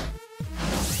 man.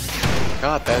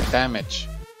 God, that damage.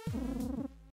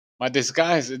 My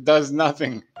disguise, it does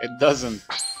nothing. It doesn't.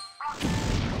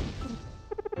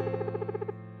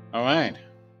 Alright.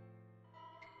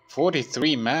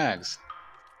 43 mags.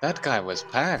 That guy was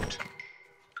packed.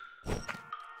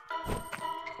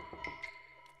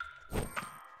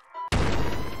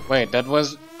 Wait, that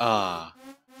was... Oh,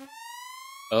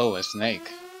 a snake.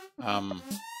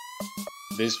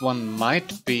 This one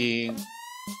might be...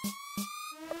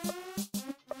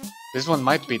 This one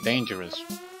might be dangerous,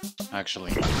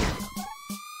 actually.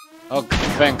 Oh,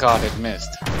 thank God it missed.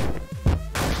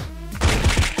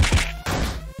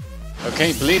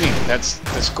 Okay, bleeding,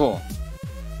 that's cool.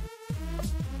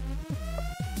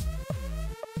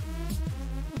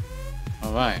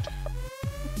 Alright.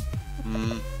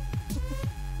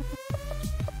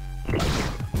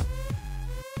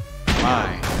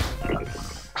 My.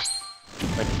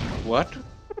 But what?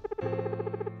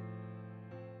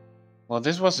 Well,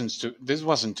 this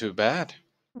wasn't too bad.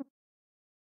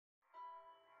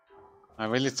 I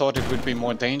really thought it would be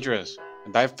more dangerous.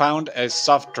 And I found a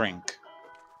soft drink.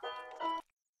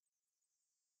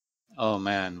 Oh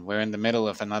man, we're in the middle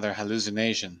of another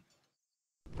hallucination.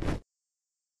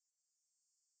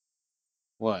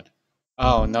 What?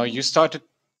 Oh no, you took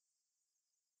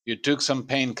some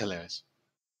painkillers.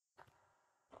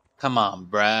 Come on,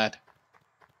 Brad.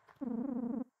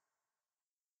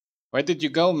 Where did you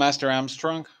go, Master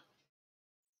Armstrong?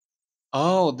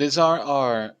 Oh, these are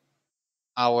our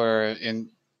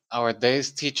our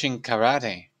days teaching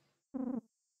karate.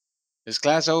 Is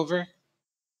class over?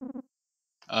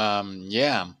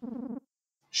 Yeah.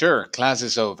 Sure, class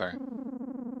is over.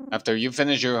 After you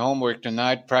finish your homework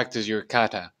tonight, practice your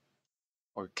kata.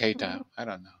 Or kata, I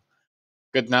don't know.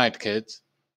 Good night, kids.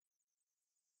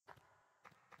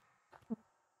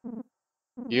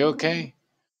 You okay?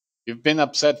 You've been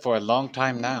upset for a long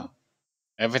time now.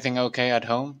 Everything okay at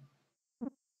home?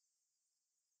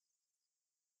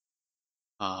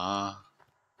 Ah,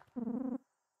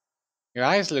 your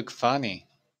eyes look funny.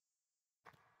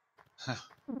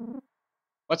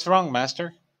 What's wrong,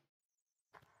 master?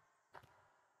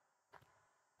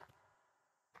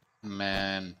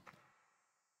 Man.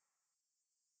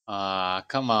 Ah,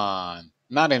 come on.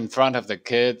 Not in front of the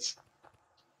kids.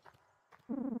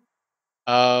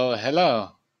 Oh,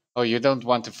 hello. Oh, you don't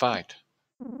want to fight.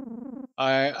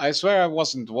 I swear I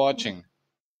wasn't watching.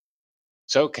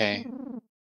 It's okay.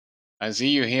 I see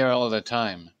you here all the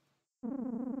time.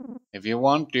 If you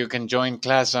want, you can join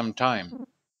class sometime.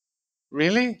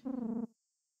 Really?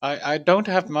 I don't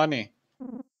have money.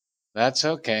 That's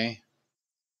okay.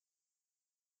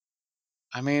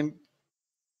 I mean,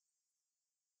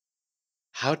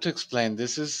 how to explain?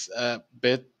 This is a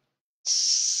bit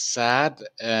sad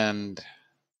and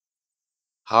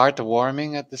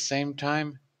heartwarming at the same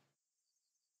time.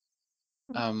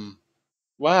 Um,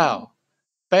 wow.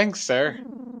 Thanks, sir.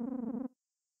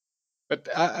 But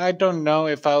I don't know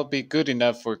if I'll be good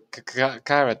enough for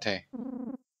karate.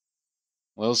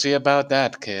 We'll see about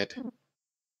that, kid.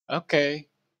 Okay.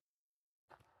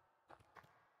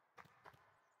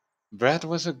 Brad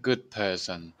was a good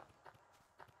person.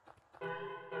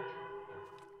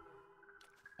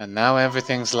 And now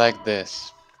everything's like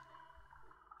this.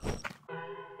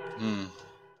 Hmm.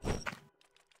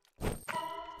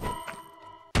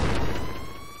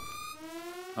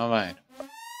 Alright.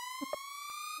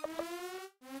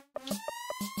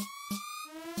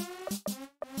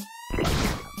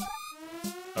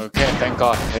 Okay, thank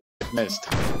God it missed.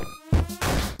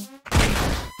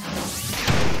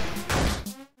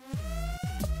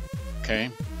 Okay.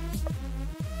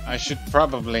 I should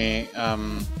probably,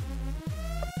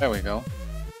 there we go.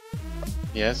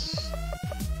 Yes.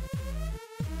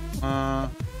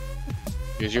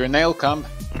 Use your nail comb.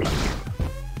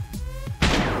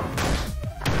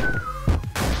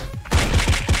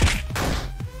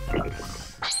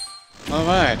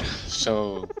 Alright,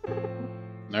 so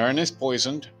Nern is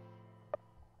poisoned.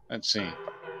 Let's see.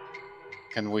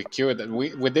 Can we cure that?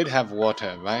 We did have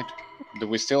water, right? Do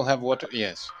we still have water?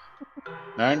 Yes.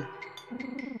 Nern,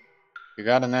 you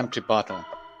got an empty bottle.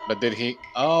 But did he?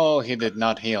 Oh, he did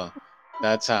not heal.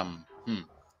 That's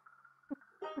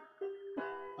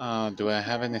do I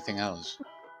have anything else?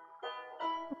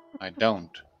 I don't.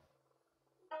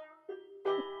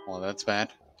 Well, that's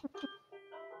bad.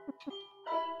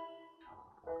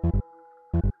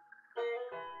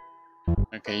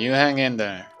 Okay, you hang in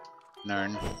there,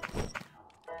 Nern.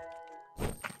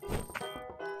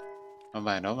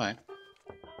 Alright, alright.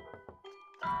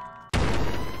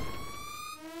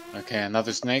 Okay,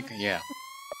 another snake? Yeah.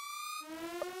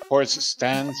 Horse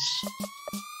stance.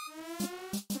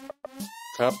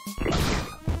 Cup.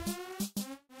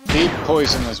 Deep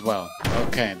poison as well.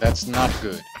 Okay, that's not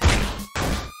good.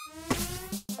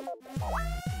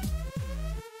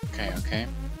 Okay, okay.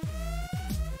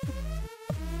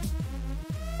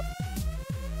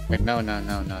 Wait, no.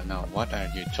 What are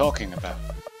you talking about?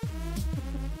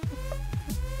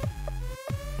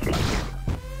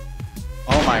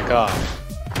 Oh my god.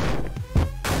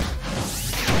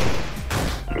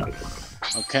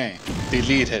 Okay,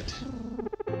 deleted.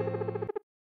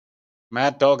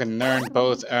 Mad Dog and Nern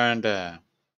both earned a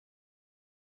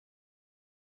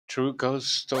true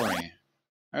ghost story.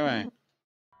 Alright.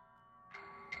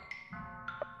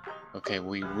 Okay,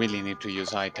 we really need to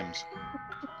use items.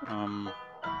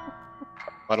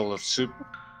 Bottle of soup.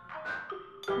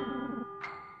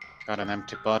 Got an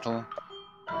empty bottle.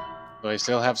 Do I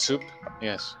still have soup?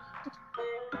 Yes.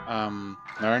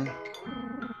 Nern.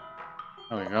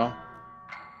 There we go.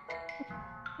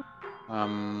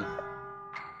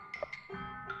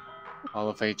 All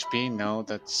of HP? No,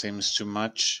 that seems too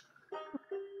much.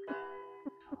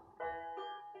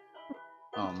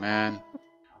 Oh man.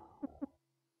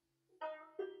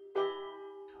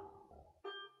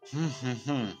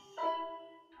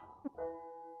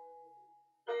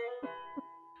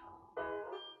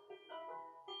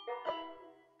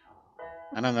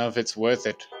 I don't know if it's worth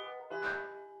it.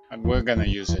 But we're gonna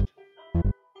use it.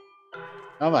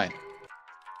 Alright.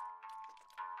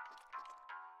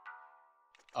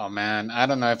 Oh man, I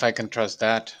don't know if I can trust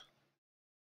that.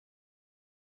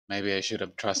 Maybe I should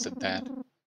have trusted that.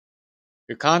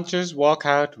 You can't just walk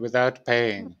out without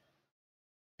paying.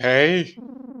 Pay?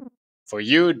 For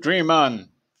you, dream on,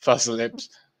 Fuzzy Lips.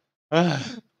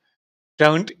 Ugh,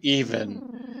 don't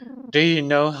even. Do you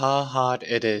know how hard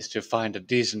it is to find a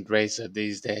decent racer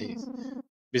these days?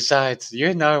 Besides,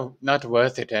 you're not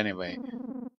worth it anyway.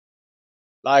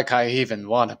 Like I even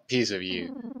want a piece of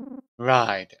you.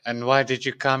 Right, and why did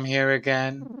you come here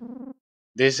again?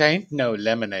 This ain't no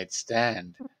lemonade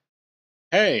stand.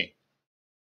 Hey!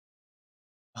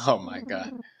 Oh my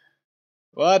god.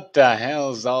 What the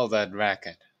hell's all that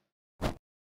racket?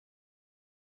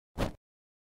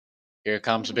 Here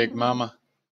comes Big Mama.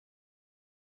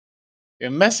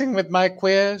 You're messing with my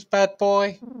queers, fat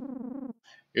boy?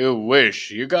 You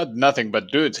wish. You got nothing but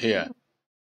dudes here.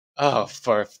 Oh,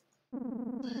 for...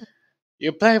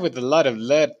 You played with a lot of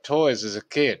lead toys as a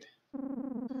kid.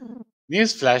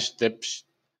 Newsflash, dipsh.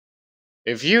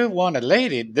 If you want a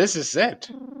lady, this is it.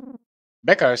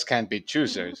 Beggars can't be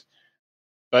choosers.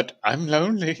 But I'm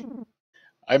lonely.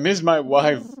 I miss my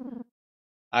wife.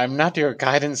 I'm not your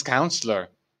guidance counselor.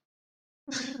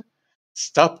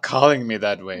 Stop calling me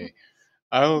that way.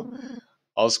 I'll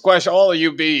squash all of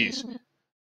you bees.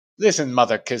 Listen,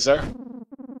 mother kisser.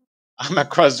 I'm a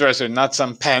crossdresser, not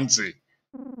some pansy.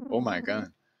 Oh my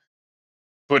god.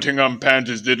 Putting on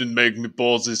panties didn't make me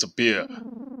balls disappear.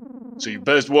 So you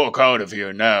best walk out of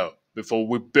here now, before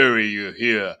we bury you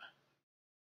here.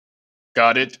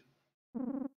 Got it?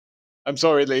 I'm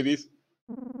sorry, ladies.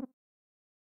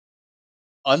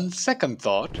 On second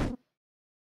thought,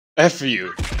 F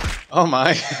you. Oh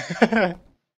my.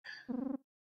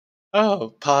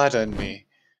 Oh, pardon me.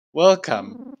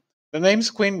 Welcome. The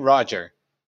name's Queen Roger.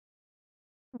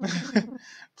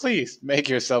 Please, make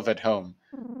yourself at home.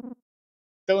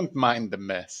 Don't mind the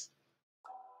mess.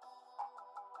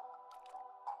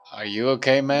 Are you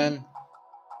okay, man?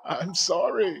 I'm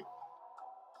sorry.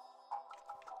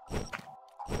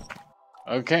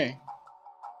 Okay.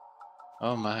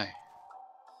 Oh my.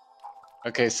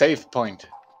 Okay, save point.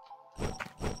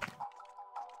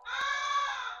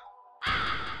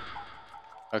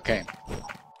 Okay.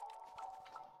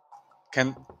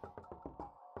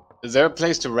 Is there a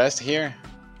place to rest here?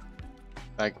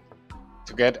 Like,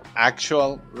 to get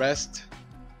actual rest?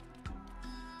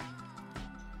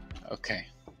 Okay.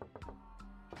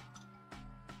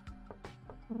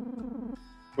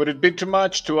 Would it be too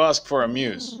much to ask for a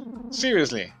muse?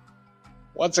 Seriously,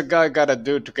 what's a guy gotta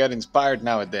do to get inspired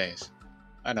nowadays?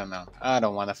 I don't know. I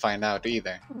don't want to find out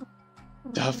either.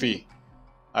 Duffy,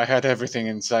 I had everything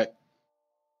inside.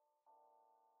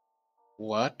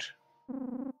 What?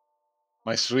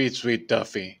 My sweet, sweet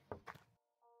Duffy.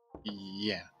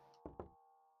 Yeah.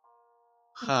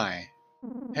 Hi.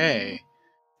 Hey,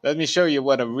 let me show you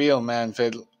what a real man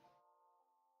fiddle.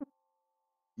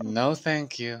 No,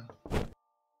 thank you.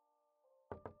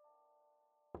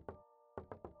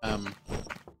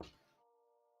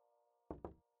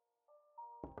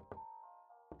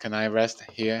 Can I rest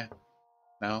here?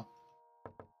 No?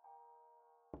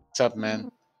 What's up,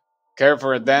 man? Care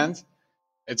for a dance?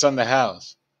 It's on the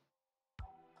house.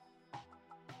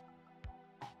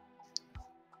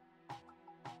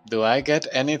 Do I get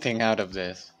anything out of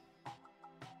this?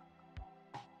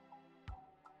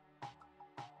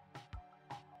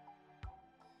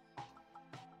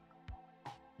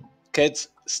 Kids,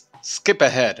 skip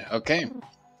ahead, okay?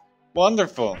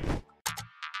 Wonderful.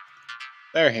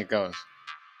 There he goes.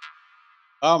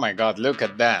 Oh my god, look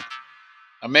at that.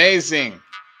 Amazing.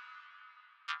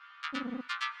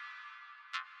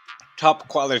 Top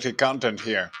quality content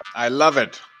here. I love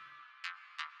it.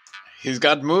 He's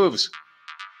got moves.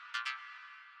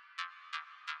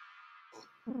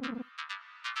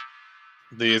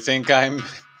 Do you think I'm...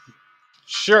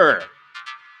 Sure.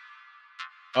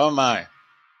 Oh my.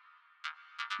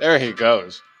 There he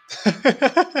goes.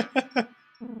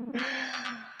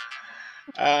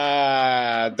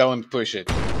 Don't push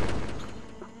it.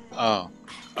 Oh,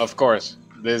 of course.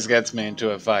 This gets me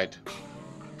into a fight.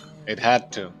 It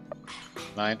had to.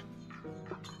 Right?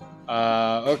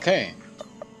 Okay.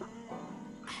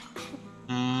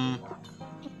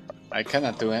 I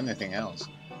cannot do anything else.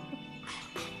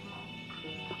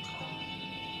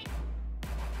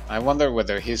 I wonder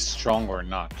whether he's strong or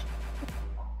not.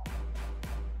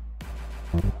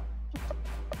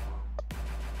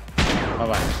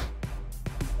 Alright.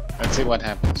 Let's see what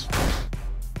happens.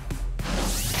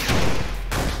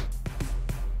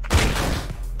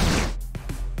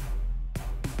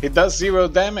 He does 0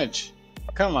 damage.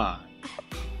 Come on.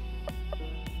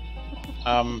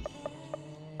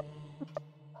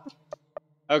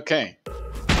 Okay.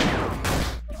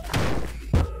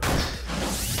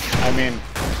 I mean...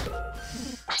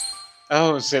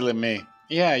 Oh, silly me.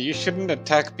 Yeah, you shouldn't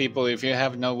attack people if you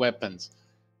have no weapons.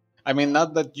 I mean,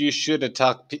 not that you should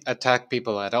attack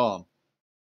people at all.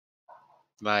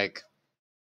 Like,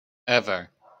 ever.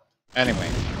 Anyway.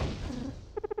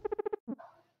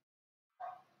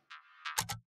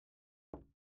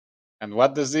 And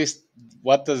what does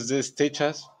this teach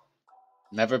us?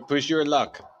 Never push your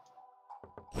luck.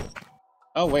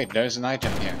 Oh wait, there's an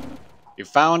item here. You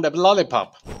found a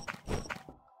lollipop.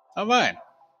 Alright,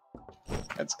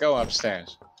 let's go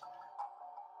upstairs.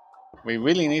 We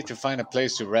really need to find a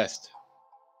place to rest.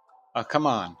 Oh, come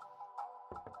on.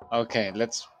 Okay,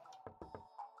 let's...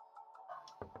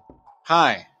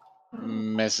 Hi,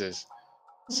 Mrs.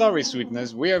 Sorry,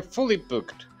 sweetness, we are fully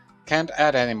booked. Can't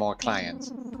add any more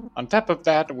clients. On top of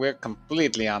that, we're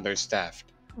completely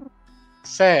understaffed.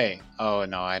 Say, oh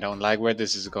no, I don't like where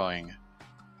this is going.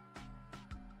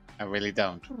 I really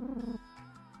don't.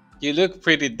 You look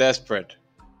pretty desperate.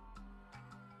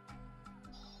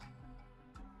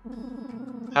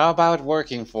 How about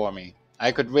working for me?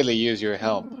 I could really use your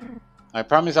help. I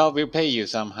promise I'll repay you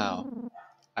somehow.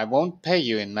 I won't pay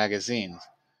you in magazines.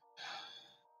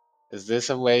 Is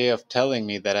this a way of telling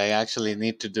me that I actually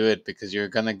need to do it because you're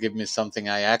gonna give me something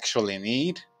I actually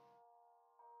need?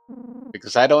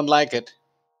 Because I don't like it.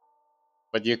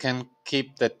 But you can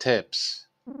keep the tips.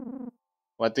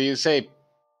 What do you say?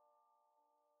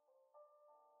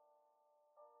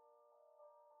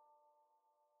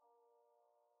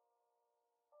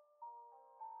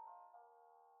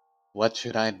 What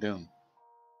should I do?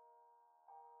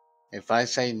 If I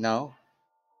say no?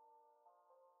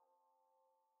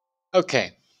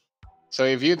 Okay. So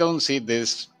if you don't see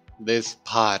this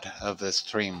part of the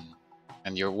stream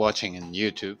and you're watching in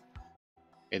YouTube,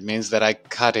 it means that I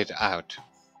cut it out.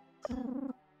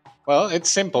 Well, it's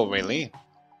simple really.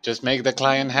 Just make the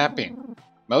client happy.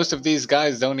 Most of these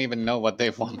guys don't even know what they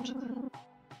want.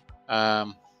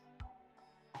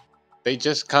 They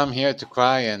just come here to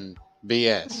cry and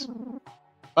BS.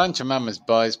 Bunch of mama's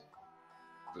boys.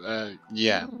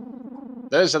 Yeah.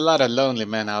 There's a lot of lonely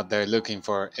men out there looking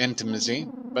for intimacy,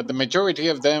 but the majority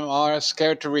of them are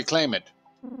scared to reclaim it.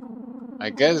 I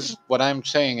guess what I'm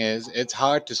saying is, it's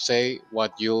hard to say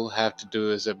what you'll have to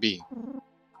do as a bee.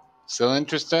 Still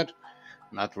interested?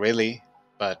 Not really,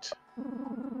 but...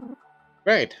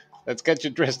 Great, let's get you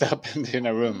dressed up and in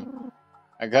a room.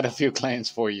 I got a few clients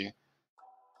for you.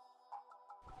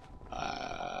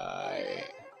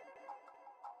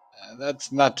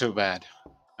 That's not too bad,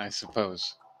 I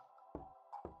suppose.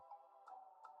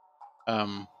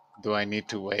 Do I need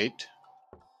to wait?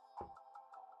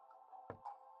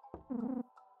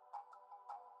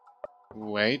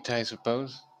 Wait, I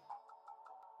suppose.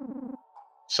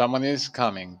 Someone is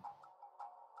coming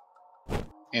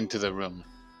into the room.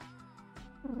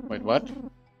 Wait, what?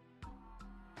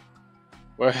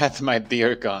 Where hath my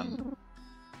dear gone?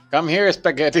 Come here,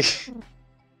 spaghetti.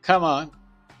 Come on.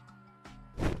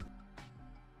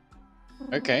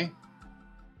 Okay.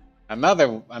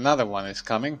 Another one is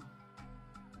coming.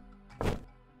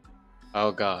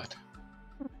 Oh god.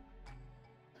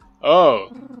 Oh,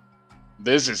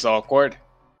 this is awkward.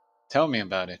 Tell me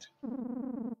about it.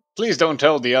 Please don't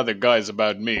tell the other guys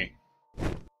about me.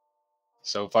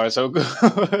 So far so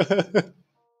good.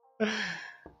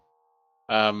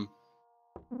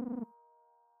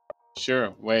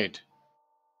 Sure, wait.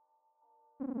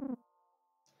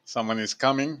 Someone is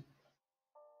coming.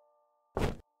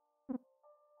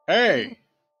 Hey!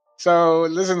 So,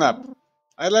 listen up.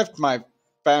 I left my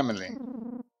family,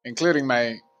 including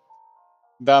my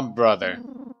dumb brother.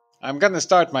 I'm gonna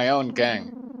start my own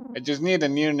gang. I just need a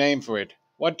new name for it.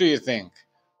 What do you think?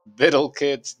 Little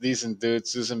kids, decent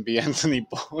dudes, Susan B. Anthony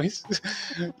boys?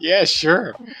 Yeah,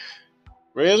 sure.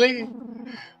 Really?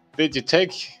 Did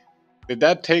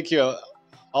that take you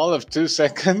all of 2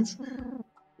 seconds?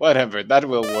 Whatever, that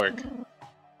will work.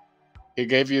 He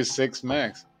gave you 6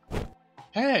 max.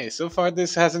 Hey, so far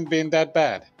this hasn't been that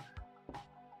bad.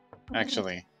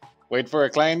 Actually. Wait for a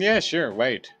client? Yeah, sure,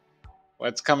 wait.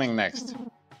 What's coming next?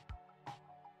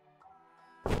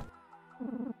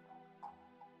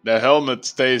 The helmet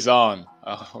stays on.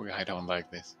 Oh, I don't like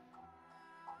this.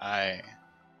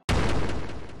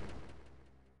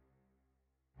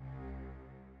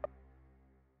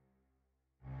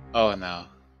 Oh no.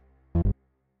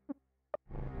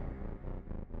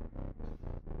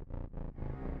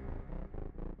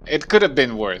 It could have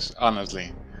been worse,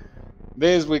 honestly.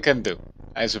 This we can do,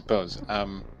 I suppose.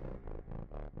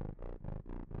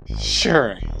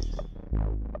 Sure.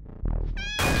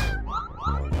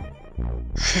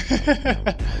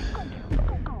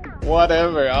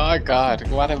 Whatever. Oh god,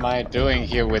 what am I doing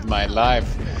here with my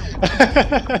life?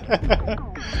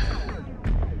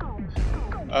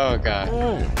 Oh god.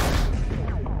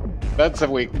 That's a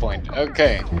weak point.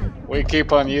 Okay. We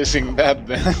keep on using that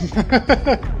then.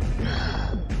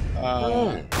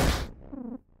 uh,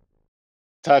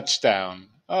 touchdown.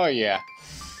 Oh yeah.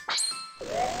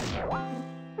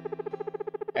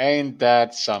 Ain't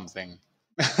that something?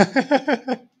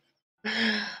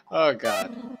 Oh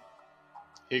god.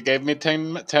 He gave me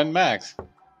 10 max.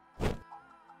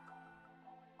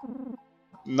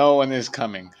 No one is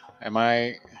coming. Am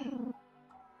I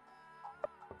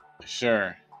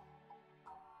sure?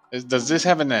 Does this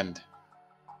have an end?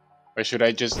 Or should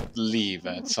I just leave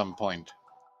at some point?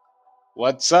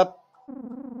 What's up?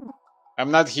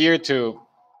 I'm not here to...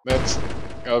 Let's...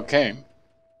 Okay.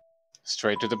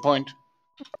 Straight to the point.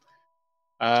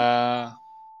 I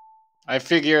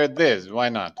figured this. Why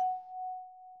not?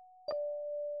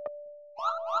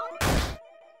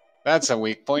 That's a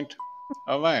weak point.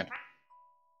 Alright.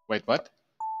 Wait, what?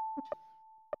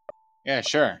 Yeah,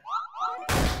 sure.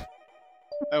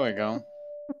 There we go.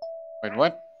 Wait,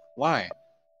 what? Why?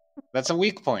 That's a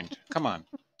weak point. Come on.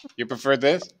 You prefer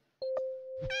this?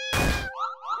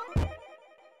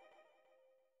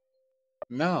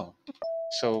 No.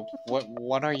 So,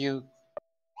 what are you...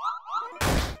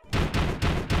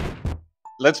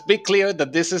 Let's be clear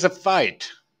that this is a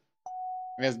fight.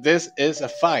 Yes, this is a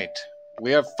fight.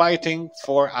 We are fighting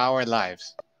for our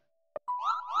lives.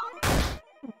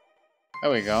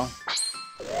 There we go.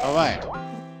 Alright.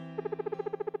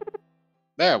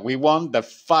 There, we won the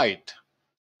fight.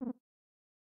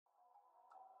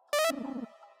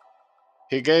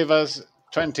 He gave us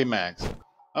 20 max.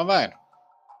 Alright.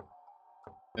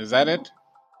 Is that it?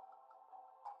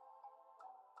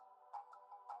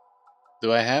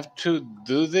 Do I have to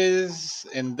do this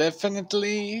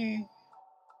indefinitely?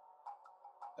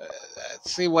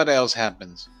 Let's see what else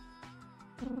happens.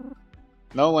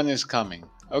 No one is coming.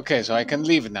 Okay, so I can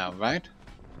leave now, right?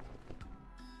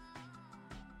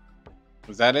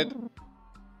 Was that it?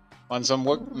 Want some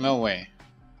work? No way.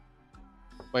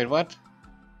 Wait, what?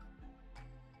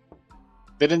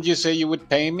 Didn't you say you would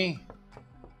pay me?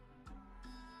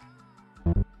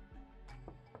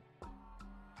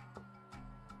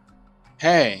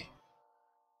 Hey.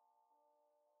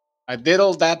 I did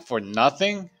all that for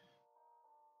nothing?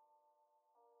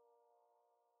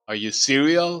 Are you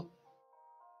serial?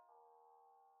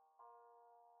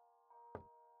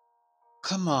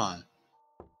 Come on.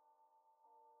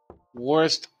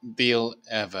 Worst deal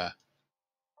ever.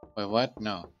 Wait, what?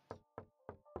 No.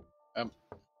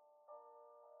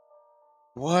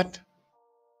 What?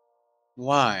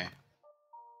 Why?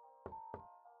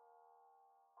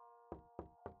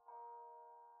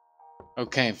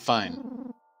 Okay,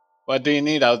 fine. What do you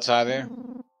need, outsider?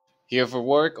 Here for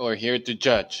work or here to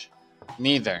judge?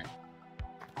 Neither.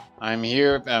 I'm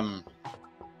here, I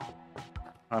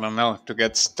don't know, to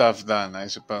get stuff done, I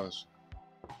suppose.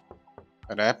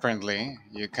 But apparently,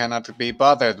 you cannot be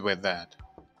bothered with that.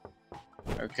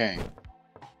 Okay.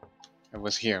 It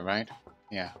was here, right?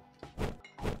 Yeah.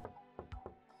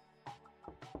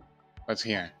 What's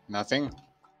here? Nothing?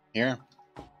 Here?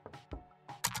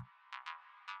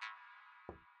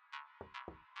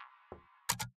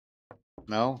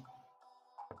 No?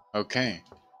 Okay.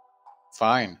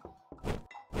 Fine.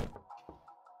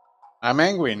 I'm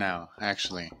angry now,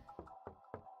 actually.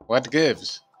 What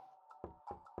gives?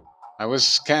 I was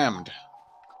scammed.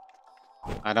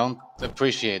 I don't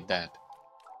appreciate that.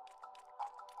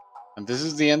 And this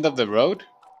is the end of the road?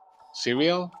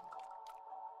 Cereal?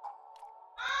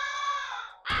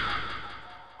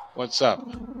 What's up?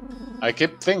 I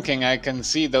keep thinking I can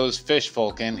see those fish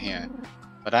folk in here.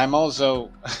 But I'm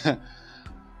also...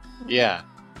 yeah.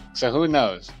 So who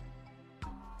knows?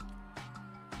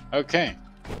 Okay.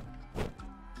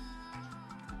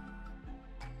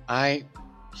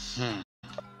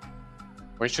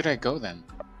 Where should I go then?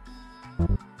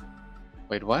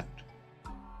 Wait, what?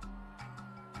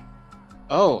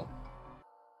 Oh.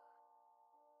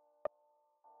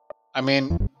 I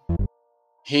mean,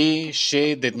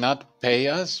 she did not pay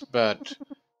us, but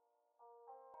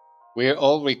we're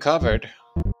all recovered.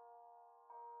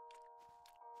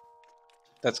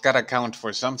 That's gotta count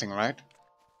for something, right?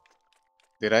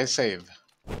 Did I save?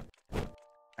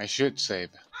 I should save.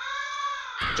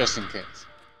 Just in case.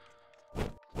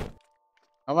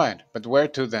 Alright, but where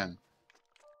to then?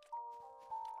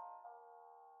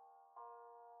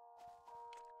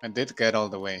 I did get all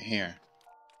the way here.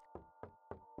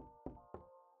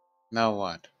 Now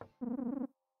what?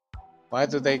 Why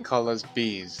do they call us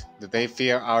bees? Do they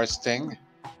fear our sting?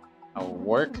 Our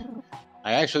work?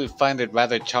 I actually find it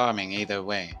rather charming either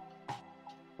way.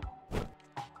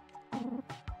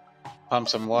 Pump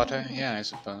some water? Yeah, I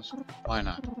suppose. Why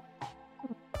not?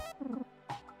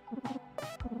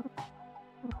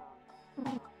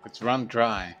 It's run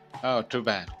dry. Oh, too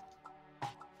bad.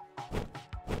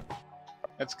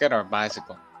 Let's get our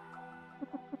bicycle.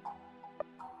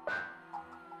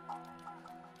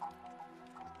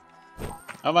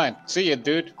 Alright, see ya,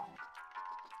 dude.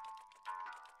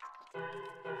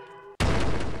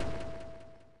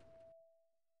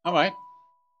 Alright.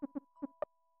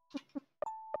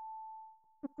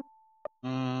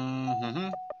 Mm-hmm.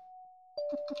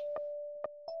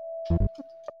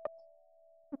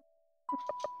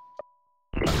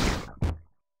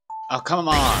 Oh, come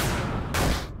on.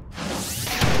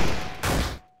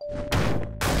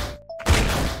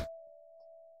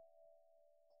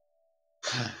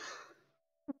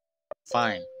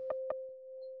 Fine.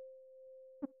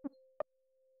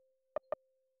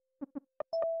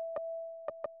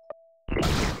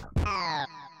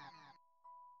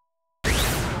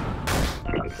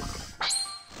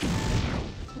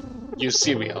 You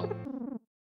cereal.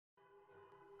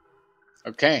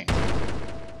 Okay.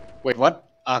 Wait, what?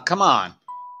 Come on.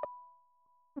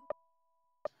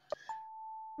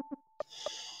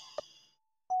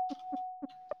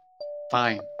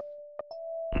 Fine.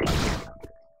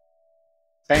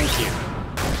 Thank you.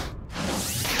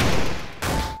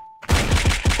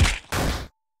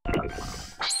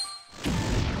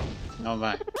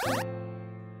 Alright.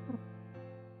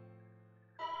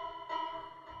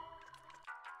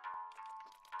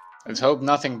 Let's hope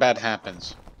nothing bad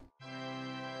happens.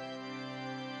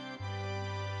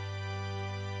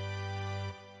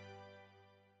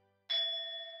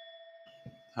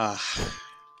 Ah,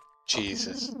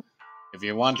 Jesus. If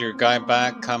you want your guy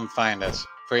back, come find us.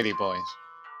 Pretty boys.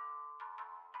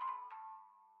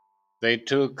 They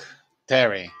took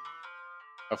Terry.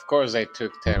 Of course they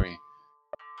took Terry.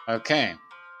 Okay.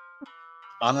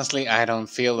 Honestly, I don't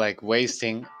feel like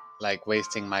wasting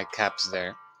my caps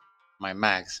there. My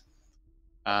mags.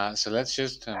 So let's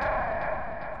just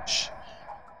shh.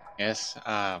 Yes,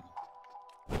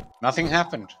 nothing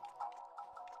happened.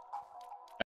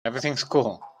 Everything's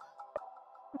cool.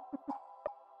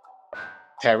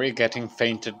 Terry getting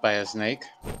fainted by a snake?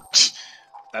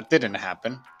 That didn't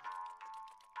happen.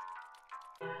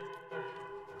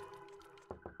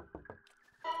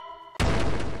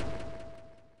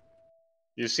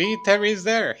 You see, Terry's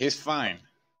there. He's fine.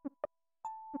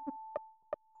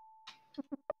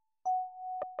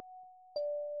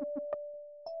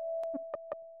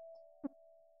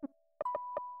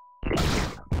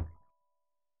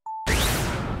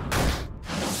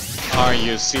 Are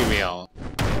you cereal?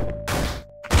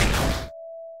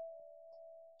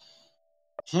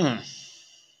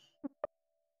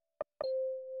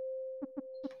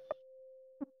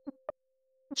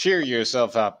 Cheer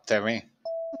yourself up, Terry.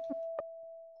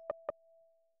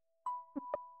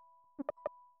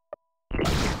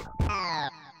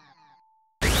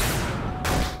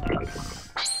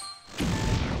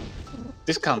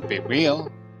 This can't be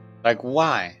real. Like,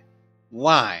 why?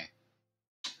 Why?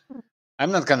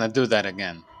 I'm not gonna do that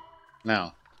again.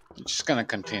 No. I'm just gonna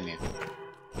continue.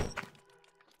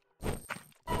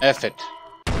 F it.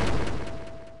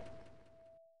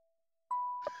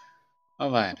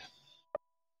 Alright.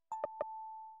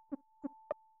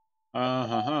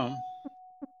 Uh-huh.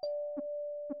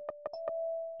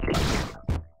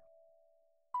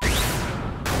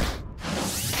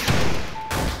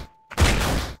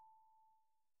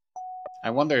 I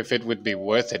wonder if it would be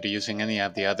worth it using any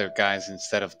of the other guys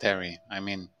instead of Terry. I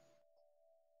mean,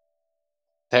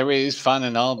 Terry is fun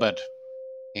and all, but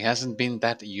he hasn't been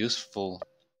that useful,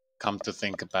 come to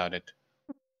think about it.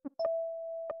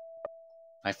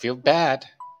 I feel bad.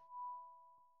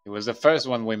 He was the first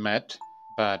one we met,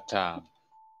 but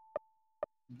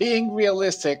being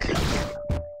realistic.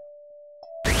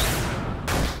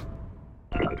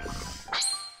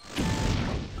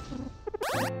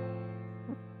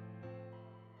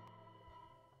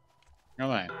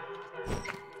 Alright.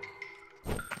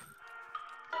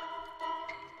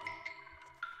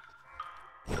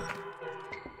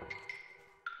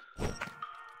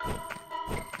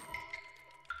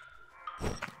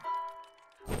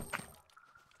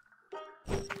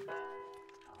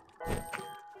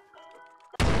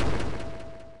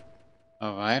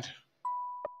 Alright.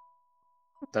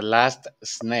 The last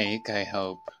snake, I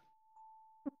hope.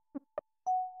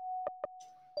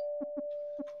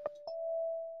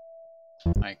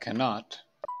 I cannot.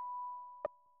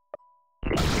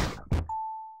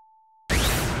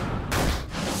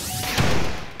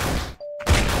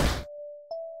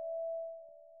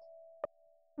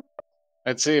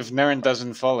 Let's see if Naren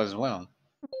doesn't fall as well.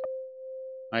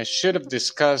 I should have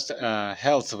discussed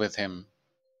health with him.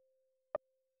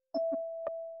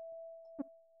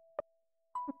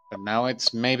 But now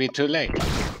it's maybe too late.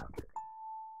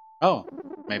 Oh,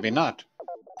 maybe not.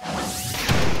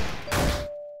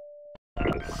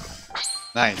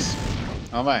 Nice.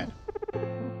 Alright.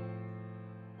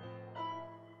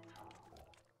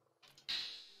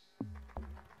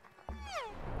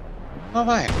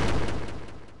 Alright.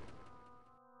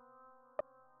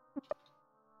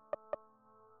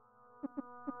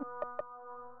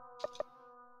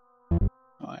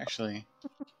 Oh, actually,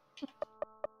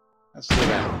 let's do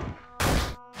that.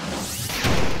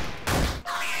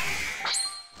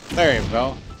 There you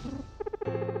go.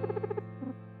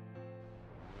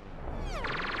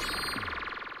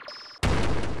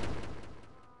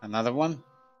 Another one?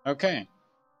 Okay.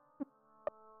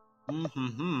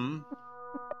 Mm-hmm.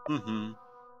 Mm-hmm.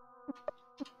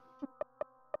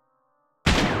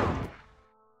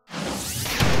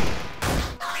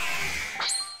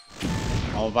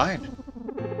 All right.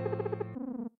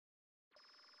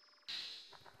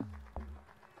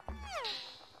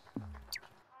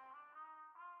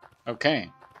 Okay.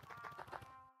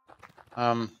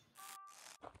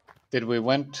 Did we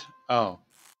went? Oh.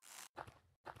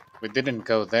 We didn't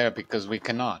go there because we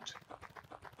cannot.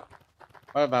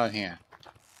 What about here?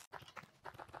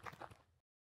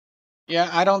 Yeah,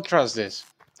 I don't trust this.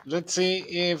 Let's see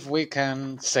if we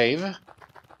can save.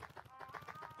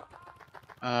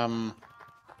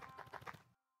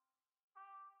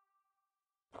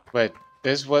 Wait,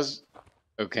 this was...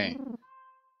 Okay.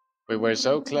 We were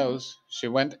so close. She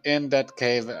went in that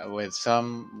cave with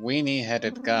some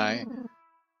weenie-headed guy.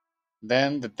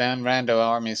 Then the damn rando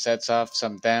army sets off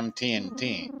some damn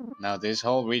TNT. Now this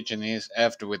whole region is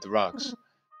effed with rocks.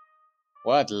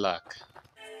 What luck.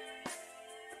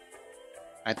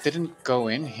 I didn't go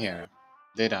in here,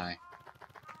 did I?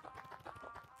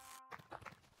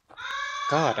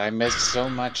 God, I missed so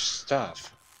much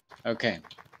stuff. Okay.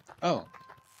 Oh.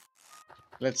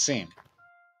 Let's see.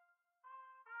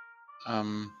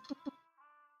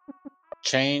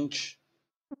 Change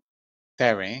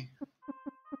Terry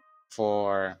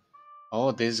for...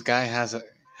 Oh, this guy has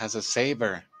a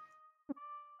saber.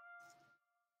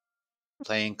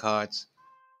 Playing cards.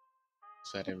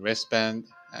 Set a wristband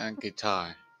and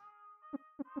guitar.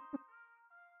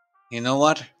 You know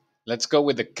what? Let's go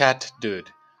with the cat dude.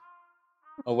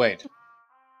 Oh wait.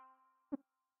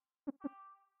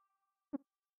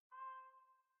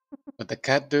 But the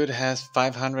cat dude has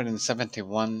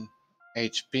 571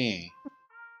 HP.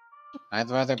 I'd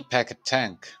rather pack a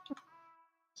tank.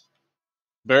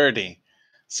 Birdie.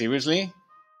 Seriously?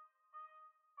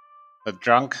 The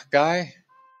drunk guy?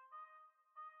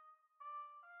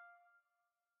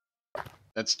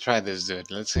 Let's try this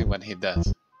dude. Let's see what he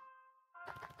does.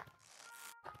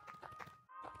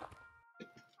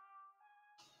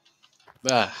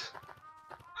 Ugh.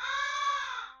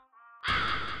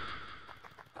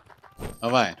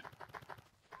 Alright.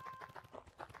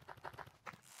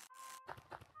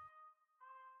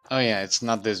 Oh yeah, it's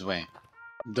not this way.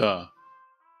 Duh.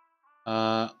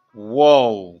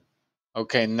 Whoa.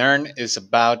 Okay, Nern is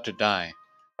about to die.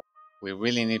 We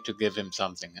really need to give him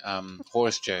something.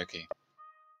 Horse jerky.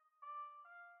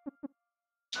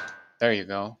 There you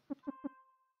go.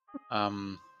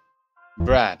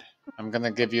 Brad, I'm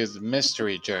gonna give you the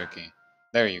mystery jerky.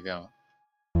 There you go.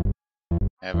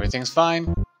 Everything's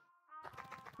fine.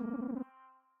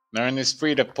 Nern is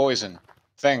free of poison.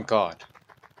 Thank God.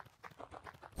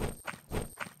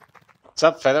 What's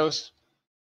up, fellows?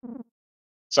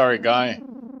 Sorry, guy.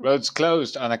 Road's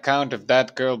closed on account of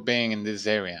that girl being in this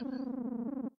area.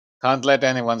 Can't let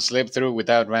anyone slip through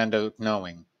without Rando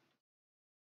knowing.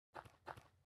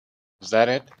 Is that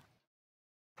it?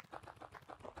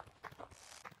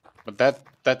 But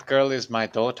that girl is my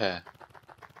daughter,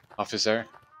 officer.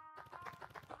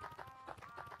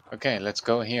 Okay, let's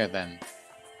go here then.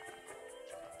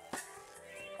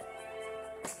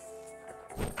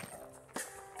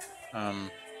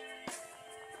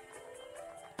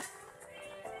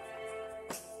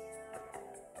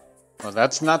 Well,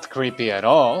 that's not creepy at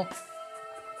all.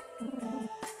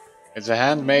 It's a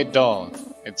handmade doll.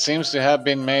 It seems to have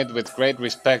been made with great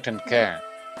respect and care.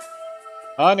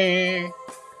 Honey!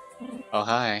 Oh,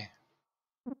 hi.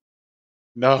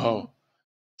 No.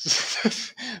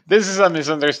 This is a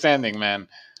misunderstanding, man.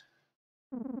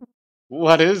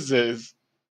 What is this?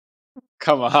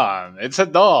 Come on, it's a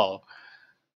doll.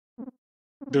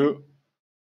 Do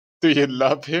you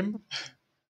love him?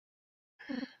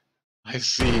 I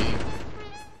see.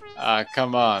 Ah,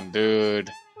 come on, dude.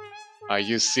 Are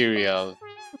you serial?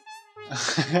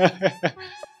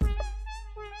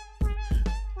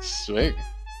 Swig.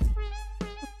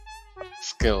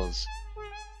 Skills.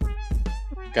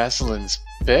 Gasoline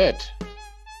spit.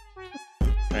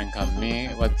 Drink on me.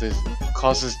 What this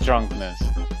causes drunkenness.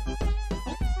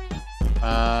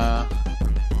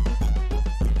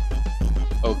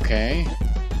 Okay.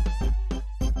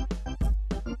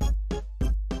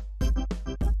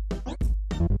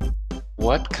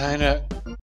 What kind of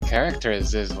character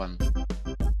is this one?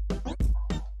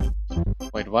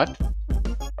 Wait, what?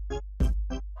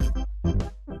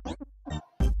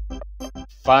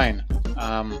 Fine.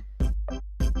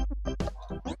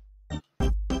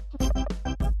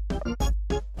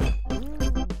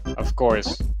 Of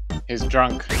course. He's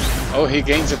drunk. Oh, he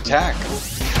gains attack.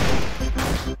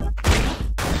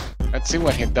 Let's see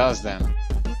what he does then.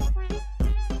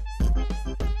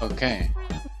 Okay.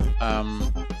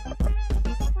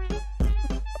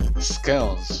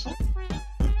 Skills.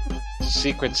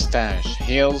 Secret stash.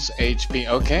 Heals HP.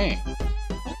 Okay.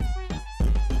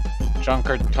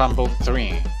 Drunkard Tumble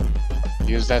 3.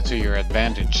 Use that to your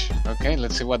advantage. Okay,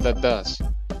 let's see what that does.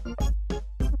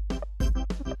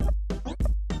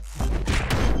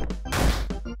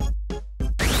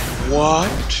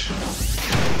 What?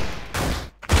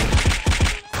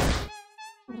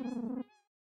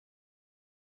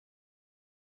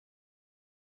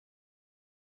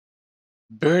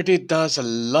 Birdie does a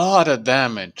lot of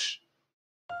damage.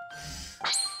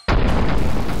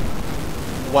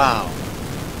 Wow.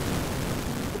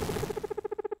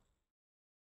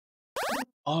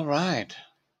 All right.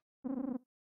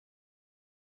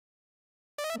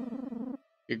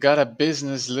 You got a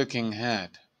business-looking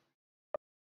hat.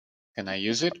 Can I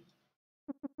use it?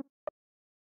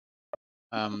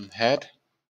 Head?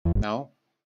 No.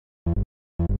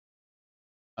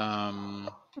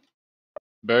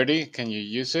 Birdie, can you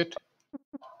use it?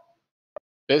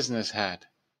 Business hat.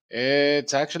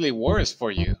 It's actually worse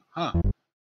for you, huh?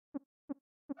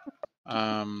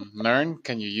 Mern,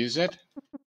 can you use it?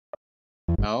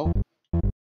 No.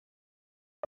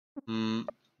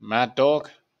 Mad Dog.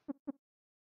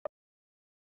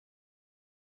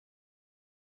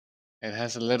 It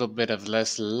has a little bit of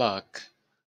less luck,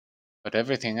 but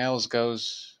everything else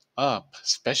goes up,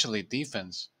 especially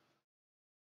defense.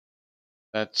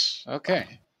 That's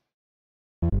okay.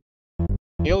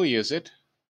 He'll use it.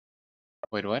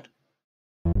 Wait, what?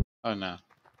 Oh no.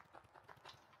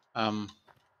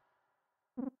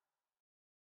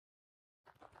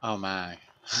 Oh my.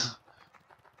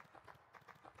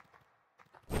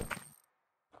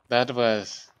 That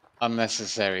was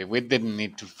unnecessary. We didn't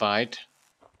need to fight.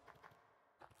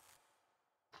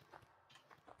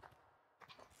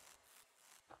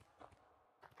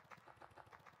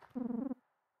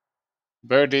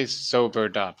 Birdie's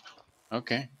sobered up.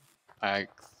 Okay. I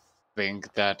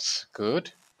think that's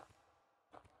good.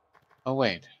 Oh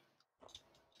wait.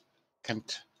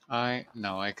 Can't I?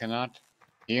 No, I cannot.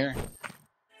 Here.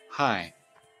 Hi.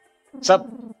 Sup?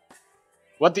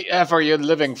 What the F are you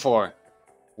living for?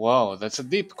 Whoa, that's a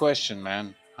deep question,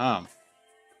 man.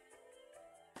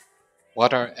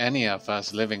 What are any of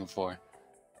us living for?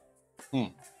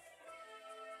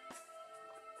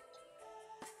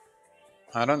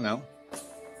 I don't know.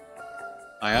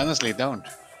 I honestly don't.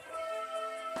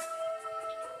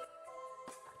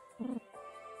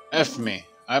 F me.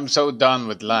 I'm so done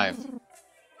with life.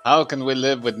 How can we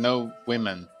live with no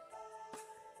women?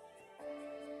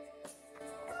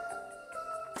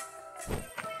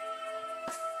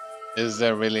 Is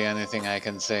there really anything I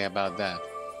can say about that?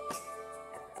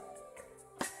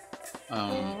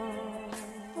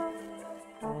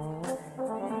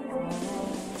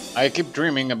 I keep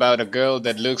dreaming about a girl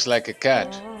that looks like a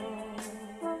cat.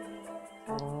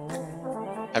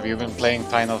 Have you been playing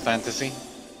Final Fantasy?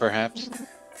 Perhaps?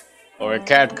 Or a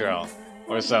cat girl?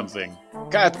 Or something?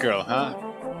 Cat girl, huh?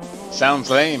 Sounds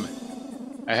lame.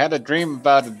 I had a dream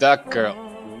about a duck girl.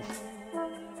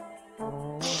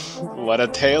 What a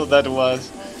tale that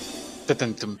was.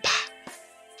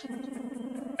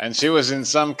 And she was in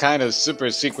some kind of super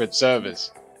secret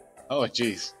service. Oh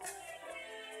jeez.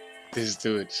 These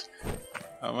dudes.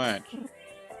 Oh man.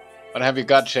 What have you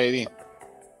got, Shady?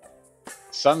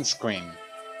 Sunscreen.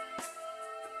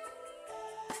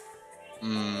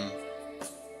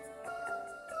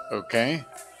 Okay.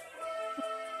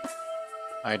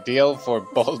 Ideal for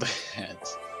bald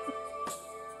heads.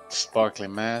 Sparkly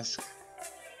mask.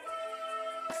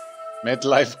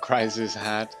 Midlife crisis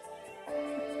hat.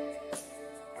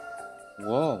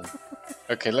 Whoa.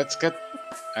 Okay, let's get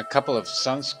a couple of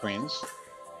sunscreens.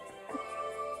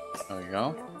 There we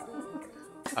go.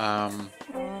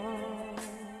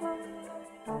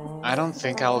 I don't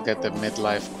think I'll get the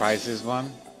midlife crisis one.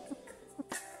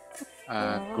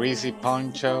 Greasy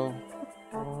poncho.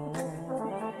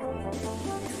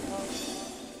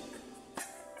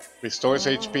 Restores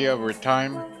HP over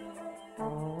time.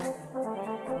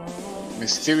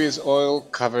 Mysterious oil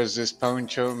covers this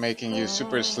poncho, making you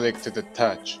super slick to the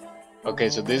touch.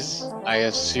 Okay, so this, I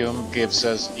assume, gives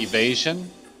us evasion,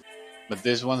 but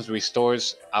this one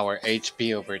restores our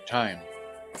HP over time.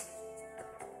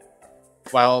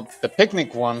 While the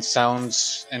picnic one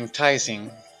sounds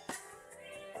enticing,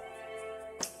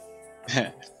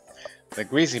 the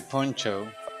greasy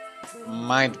poncho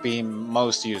might be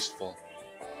most useful.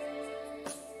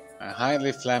 A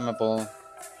highly flammable.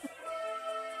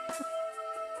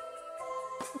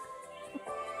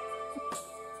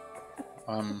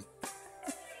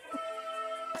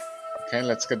 Okay,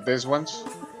 let's get these ones.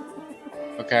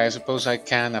 Okay, I suppose I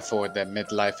can afford the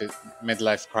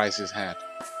midlife crisis hat.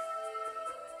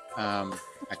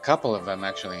 A couple of them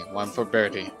actually. One for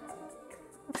Bertie.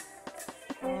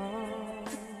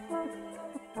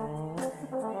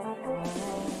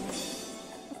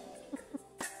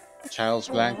 Child's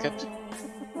blanket.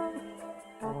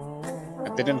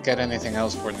 I didn't get anything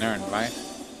else for Nern, right?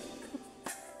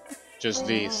 Just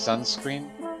the sunscreen?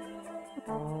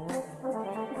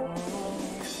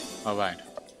 Alright.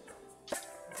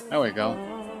 There we go.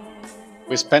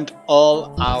 We spent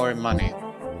all our money,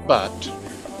 but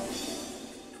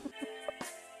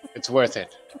it's worth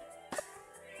it.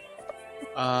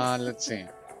 Let's see.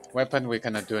 Weapon, we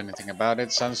cannot do anything about it.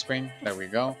 Sunscreen, there we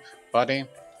go. Body.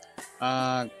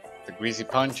 The greasy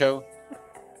poncho.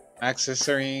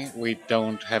 Accessory, we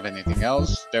don't have anything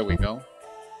else. There we go.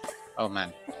 Oh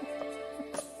man.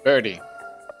 Birdie.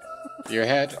 Your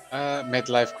head,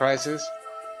 midlife crisis.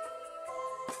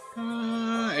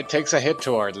 It takes a hit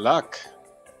to our luck.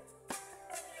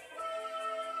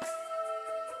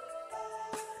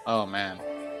 Oh man.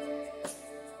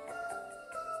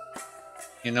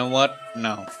 You know what?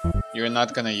 No. You're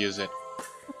not gonna use it.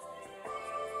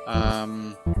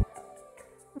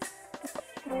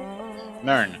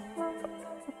 Nern.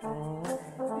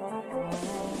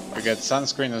 You get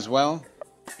sunscreen as well.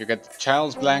 You get the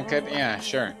child's blanket. Yeah,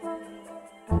 sure.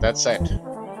 That's it.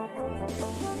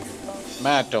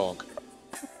 Mad Dog.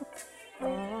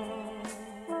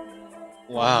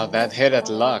 Wow, that hit at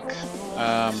luck.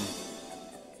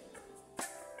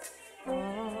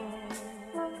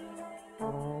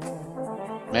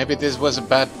 Maybe this was a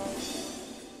bad...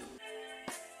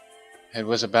 It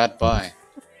was a bad buy.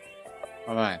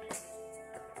 Alright.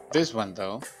 This one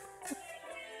though.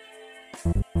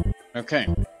 Okay.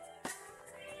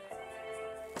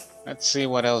 Let's see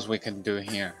what else we can do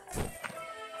here.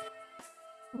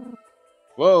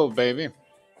 Whoa, baby.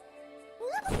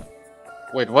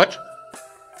 Wait, what?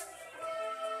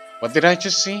 What did I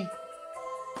just see?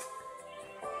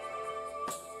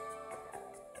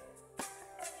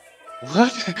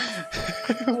 What?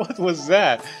 What was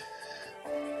that?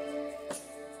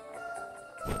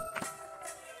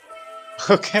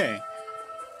 Okay.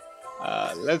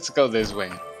 Let's go this way.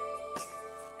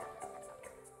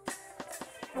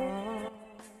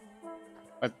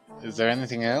 What? Is there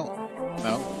anything else?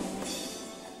 No?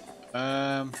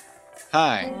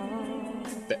 Hi.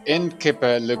 The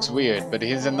innkeeper looks weird, but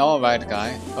he's an alright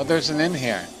guy. Oh, there's an inn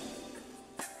here.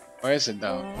 Where is it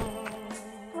though?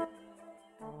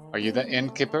 Are you the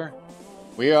innkeeper?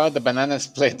 We are the Banana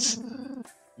Splits.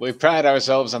 We pride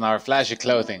ourselves on our flashy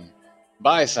clothing.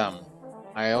 Buy some.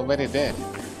 I already did.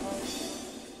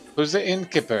 Who's the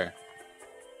innkeeper?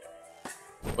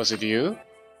 Was it you?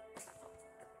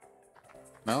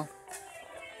 No?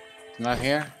 Not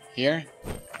here? Here?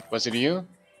 Was it you?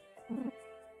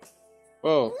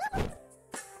 Whoa.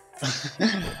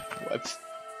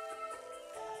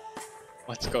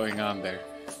 What's going on there?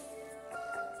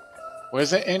 Where's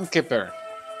the innkeeper?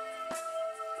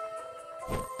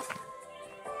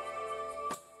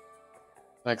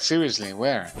 Like seriously,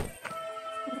 where?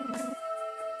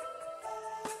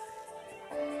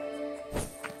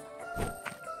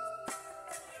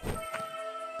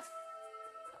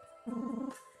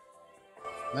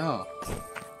 No.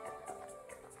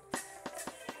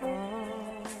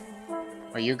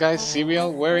 Are you guys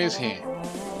serial? Where is he?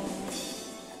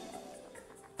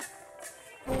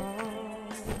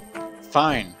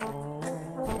 Fine.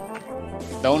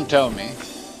 Don't tell me.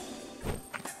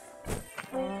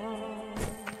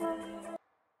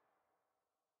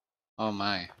 Oh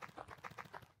my.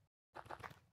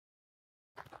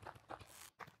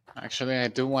 Actually, I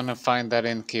do want to find that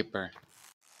innkeeper.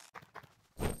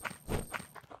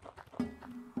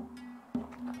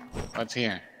 What's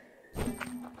here?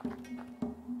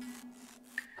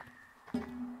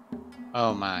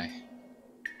 Oh my.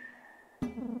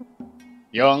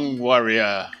 Young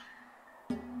warrior.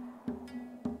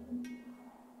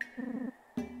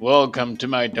 Welcome to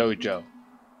my dojo.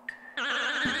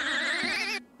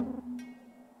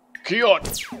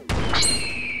 Kyot!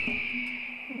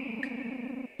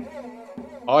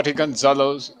 Artie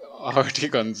Gonzalo's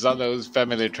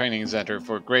Family Training Center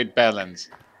for great balance.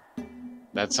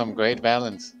 That's some great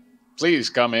balance. Please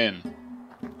come in.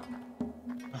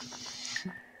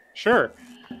 Sure.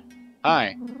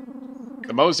 Hi.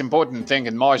 The most important thing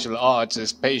in martial arts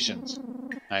is patience.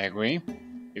 I agree.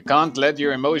 You can't let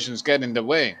your emotions get in the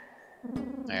way.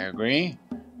 I agree.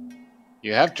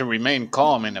 You have to remain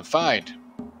calm in a fight.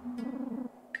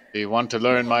 Do you want to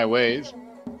learn my ways?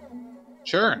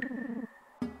 Sure.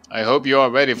 I hope you are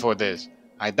ready for this.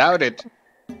 I doubt it.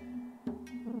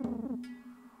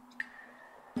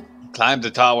 Climb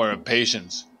the Tower of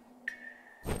Patience.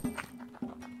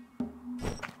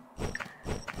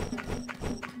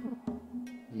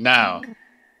 Now,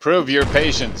 prove your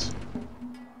patience.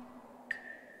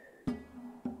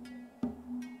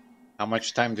 How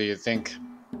much time do you think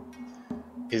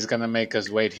he's gonna make us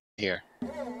wait here?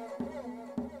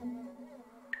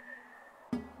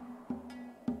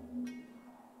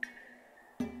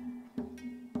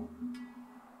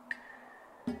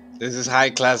 This is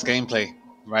high-class gameplay,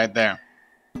 right there.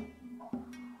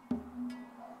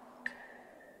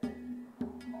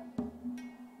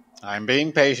 I'm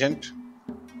being patient.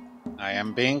 I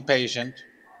am being patient.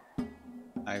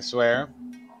 I swear.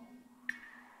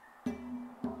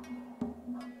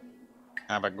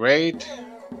 Having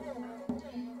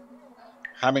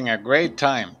a great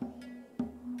time.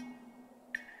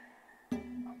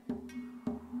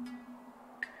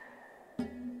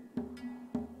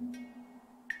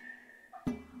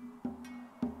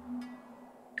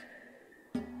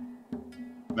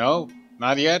 No,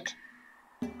 not yet.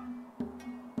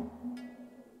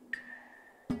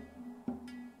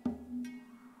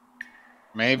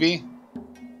 Maybe.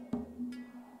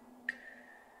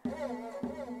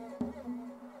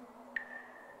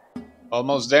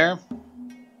 Almost there?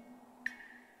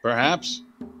 Perhaps?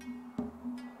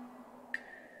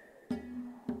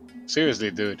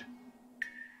 Seriously, dude.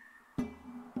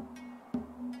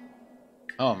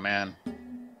 Oh, man.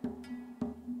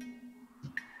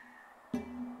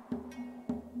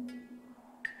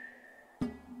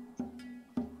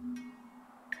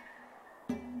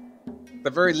 At the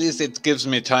very least, it gives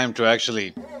me time to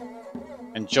actually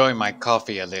enjoy my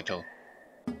coffee a little.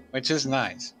 Which is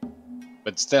nice.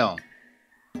 But still.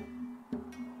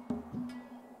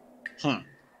 Hmm.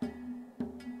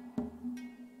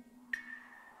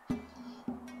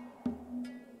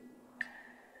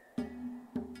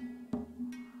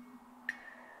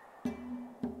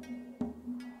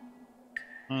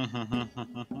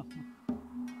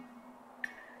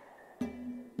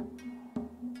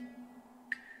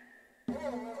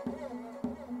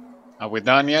 Are we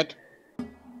done yet?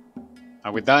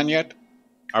 Are we done yet?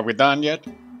 Are we done yet?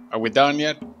 Are we done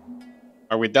yet?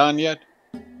 Are we done yet?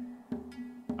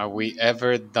 Are we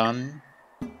ever done?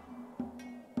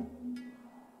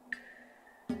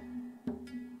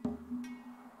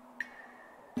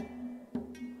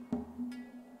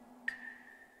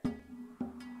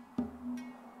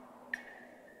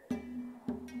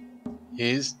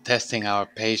 He's testing our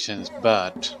patience,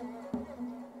 but...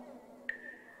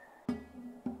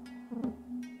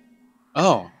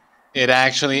 Oh, it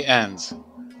actually ends.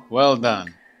 Well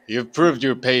done. You've proved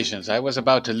your patience. I was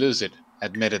about to lose it,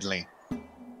 admittedly.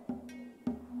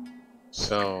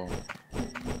 So...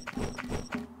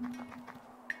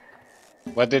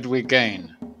 what did we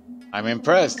gain? I'm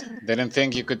impressed. Didn't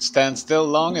think you could stand still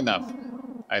long enough.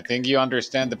 I think you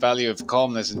understand the value of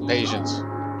calmness and patience.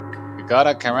 You got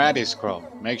a karate scroll.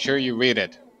 Make sure you read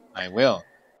it. I will.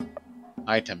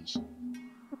 Items.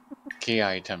 Key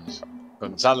items.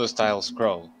 Gonzalo style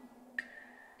scroll.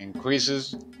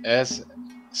 Increases S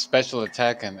special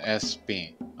attack and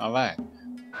SP. Alright.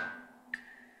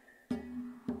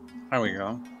 There we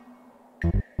go.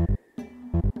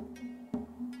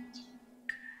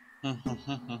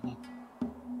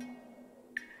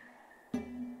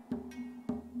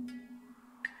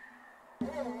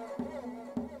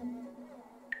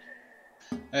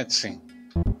 Let's see.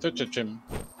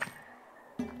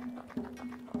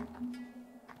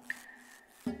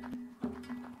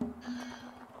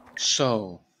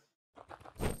 So,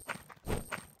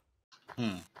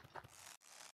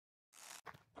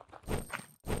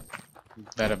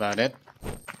 that about it?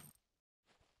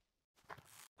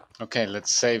 Okay,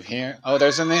 let's save here. Oh,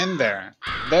 there's an inn there.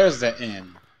 There's the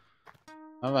inn.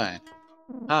 Alright.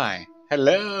 Hi.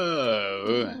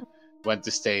 Hello. Want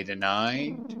to stay the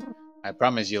night? I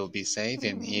promise you'll be safe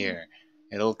in here.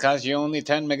 It'll cost you only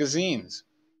 10 magazines.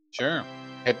 Sure.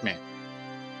 Hit me.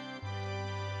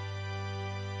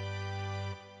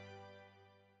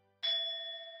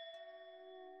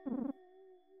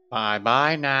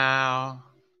 Bye-bye now.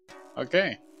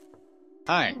 Okay.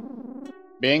 Hi.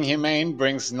 Being humane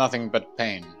brings nothing but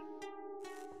pain.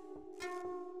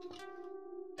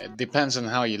 It depends on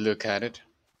how you look at it.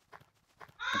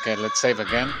 Okay, let's save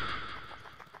again.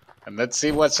 And let's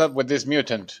see what's up with this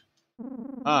mutant.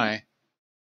 Hi.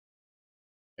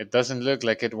 It doesn't look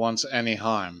like it wants any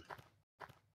harm.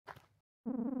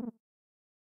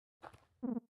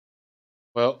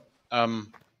 Well,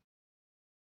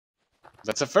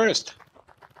 that's a first.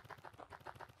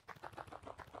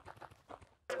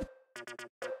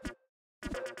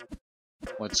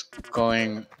 What's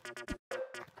going...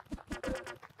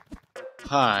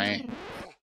 Hi.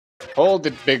 Hold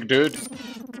it, big dude.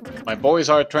 My boys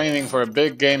are training for a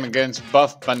big game against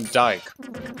Buff Van Dyke.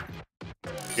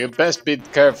 You best be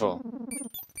careful.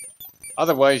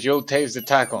 Otherwise you'll taste the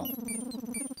tackle.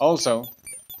 Also,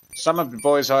 some of the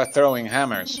boys are throwing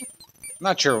hammers.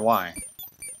 Not sure why.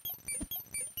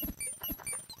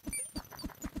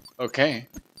 Okay.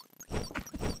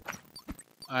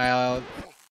 I'll...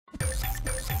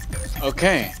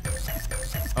 Okay.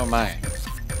 Oh my.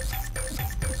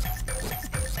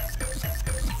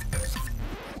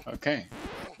 Okay.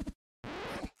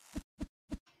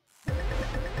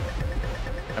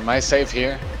 Am I safe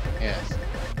here? Yes.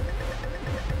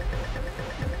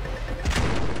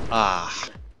 Ah.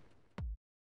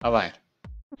 Alright.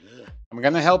 I'm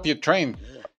gonna help you train.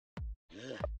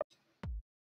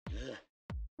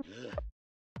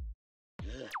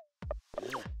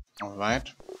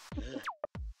 Alright.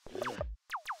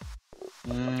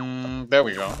 There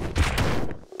we go.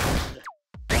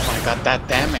 Oh my god, that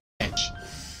damage!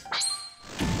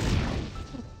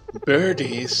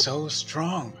 Birdie is so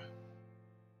strong.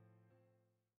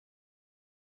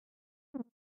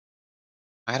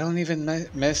 I don't even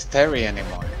miss Terry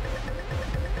anymore.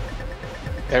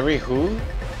 Terry who?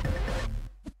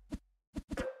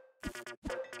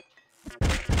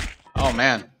 Oh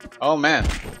man. Oh man.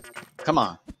 Come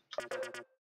on.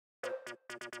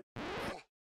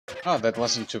 Oh, that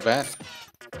wasn't too bad.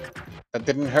 That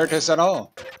didn't hurt us at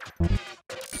all.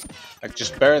 Like,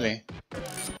 just barely.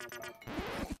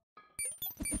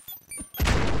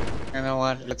 You know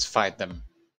what? Let's fight them.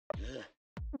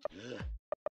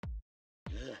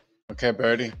 Okay,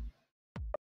 Birdie.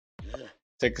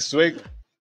 Take a swig.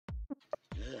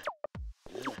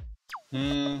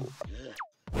 There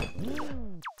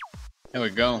we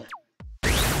go.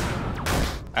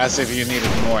 As if you needed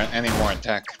any more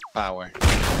attack power.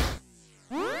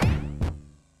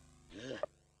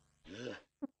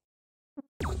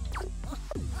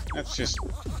 Let's just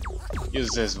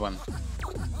use this one.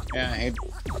 Yeah, he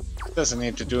doesn't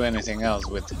need to do anything else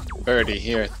with Birdie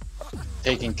here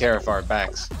taking care of our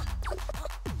backs.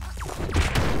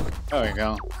 There we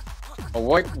go. Oh,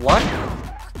 wait, what?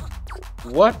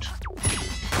 What?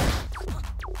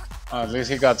 Oh, at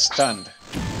least he got stunned.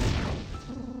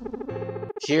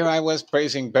 Here I was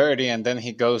praising Birdie and then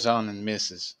he goes on and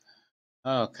misses.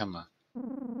 Oh, come on.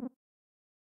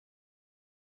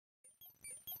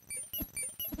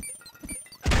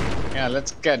 Yeah,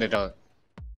 let's get it out.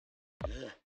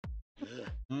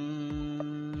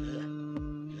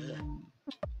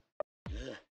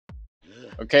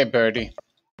 Okay, Birdie.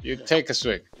 You take a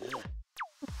swig.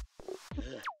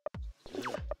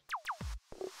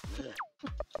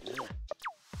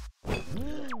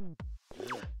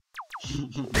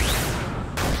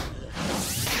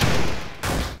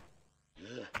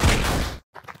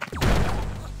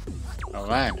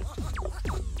 Alright.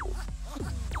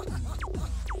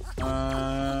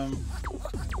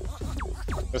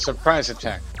 The surprise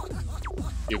attack.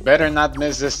 You better not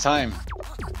miss this time.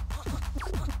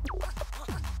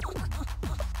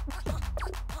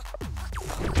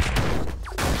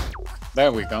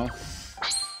 There we go.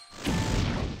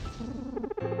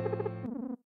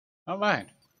 Alright.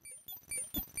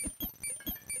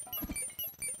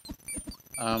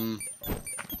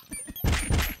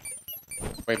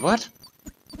 Wait, what?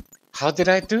 How did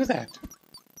I do that?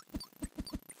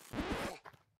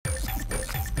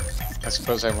 I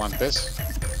suppose I want this.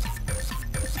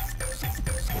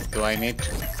 Do I need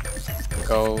to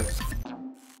go?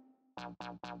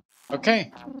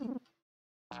 Okay.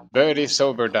 Birdie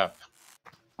sobered up.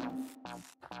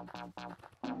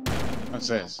 What's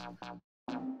this?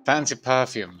 Fancy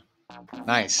perfume.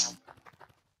 Nice.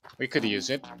 We could use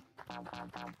it.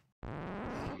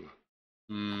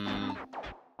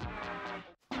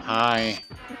 Hi.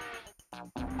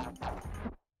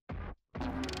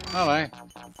 Alright.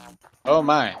 Oh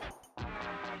my.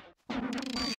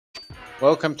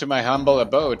 Welcome to my humble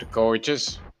abode,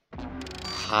 gorgeous.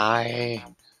 Hi.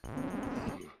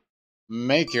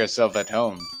 Make yourself at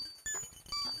home.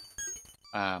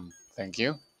 Thank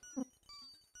you.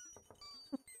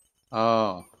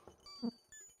 Oh.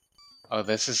 Oh,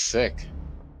 this is sick.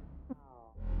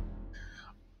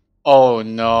 Oh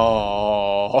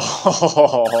no.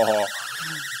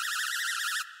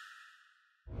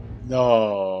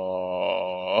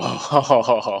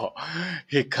 No.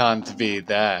 He can't be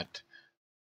that.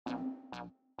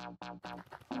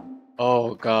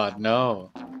 Oh god,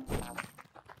 no.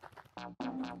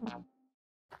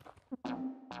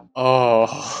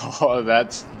 Oh,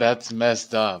 that's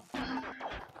messed up.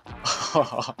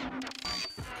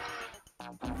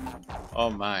 Oh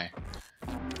my.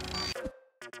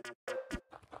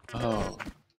 Oh.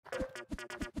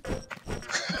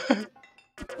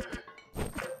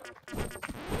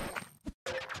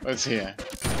 What's here?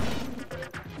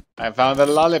 I found a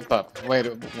lollipop. Wait,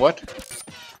 what?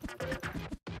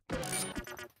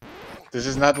 This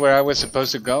is not where I was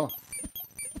supposed to go.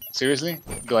 Seriously?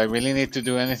 Do I really need to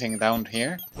do anything down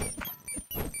here?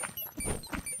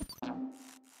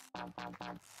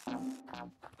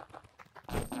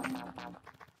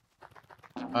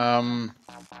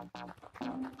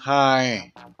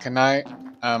 Hi. Can I,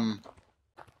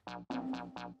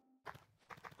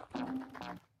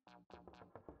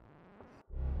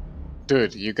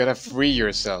 Dude, you gotta free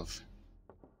yourself.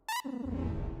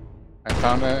 I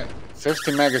found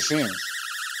 50 magazines.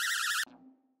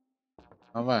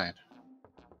 Alright.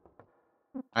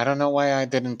 I don't know why I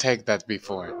didn't take that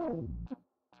before.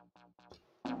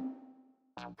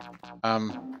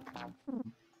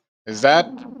 Is that?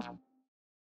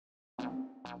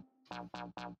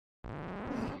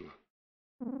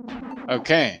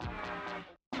 Okay.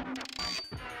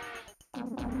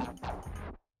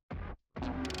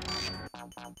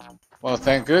 Well,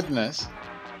 thank goodness.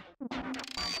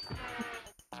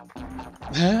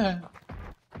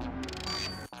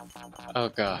 Oh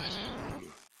god.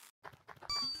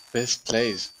 This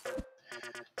place.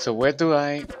 So where do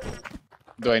I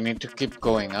need to keep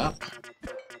going up?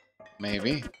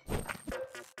 Maybe.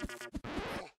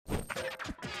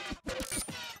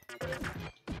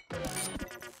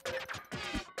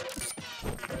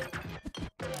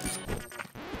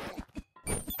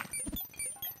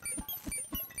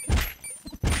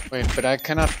 Wait, but I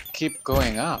cannot keep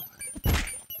going up.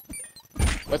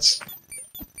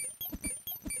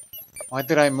 Why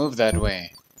did I move that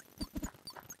way?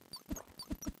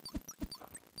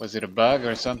 Was it a bug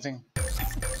or something?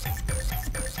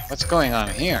 What's going on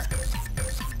here?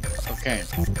 Okay.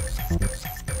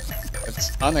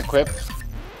 Let's unequip.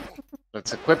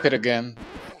 Let's equip it again.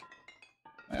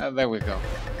 There we go.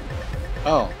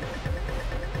 Oh.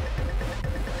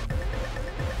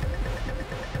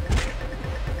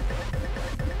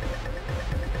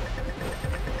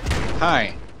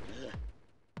 Hi.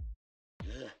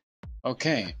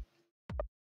 Okay.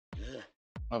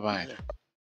 Alright.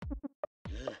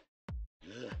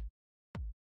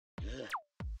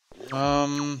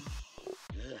 Oh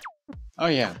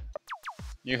yeah.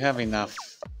 You have enough.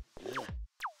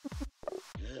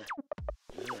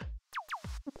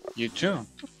 You too.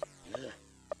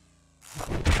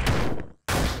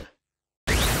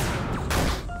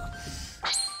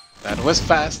 That was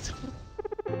fast.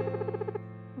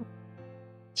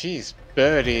 Jeez,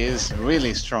 Birdie is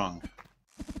really strong.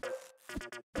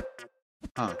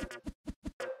 Huh.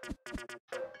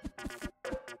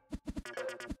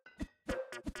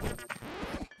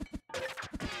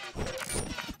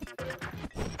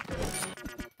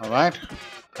 Alright,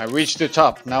 I reached the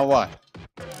top, now what?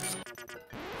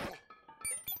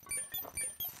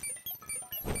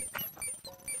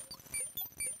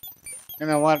 You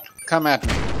know what? Come at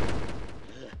me.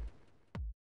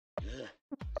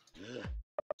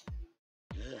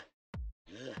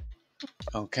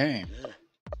 Okay.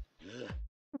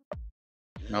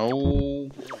 No.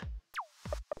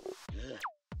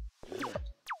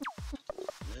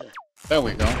 There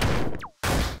we go.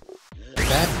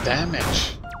 That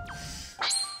damage.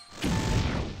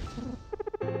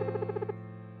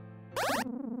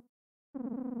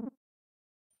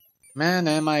 Man,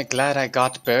 am I glad I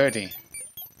got Birdie.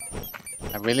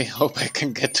 I really hope I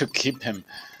can get to keep him.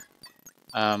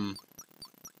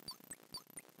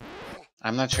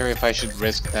 I'm not sure if I should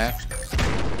risk that.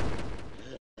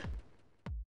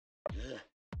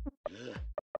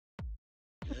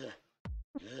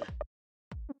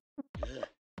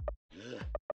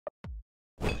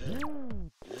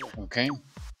 Okay.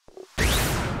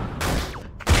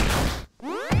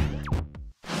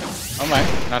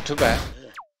 Alright, not too bad.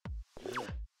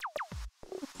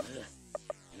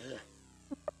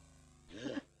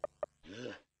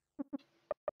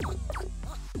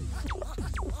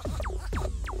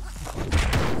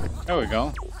 There we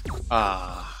go.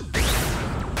 Ah.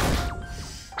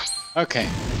 Okay,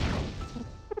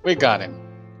 we got him.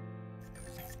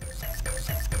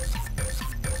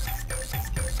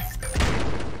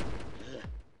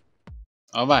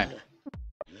 Alright.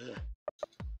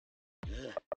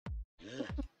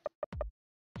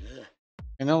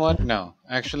 You know what? No,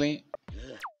 actually,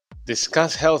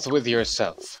 discuss health with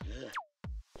yourself.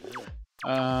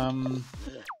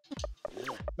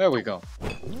 There we go.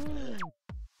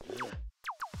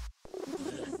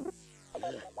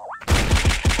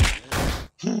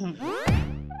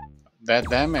 That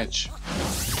damage.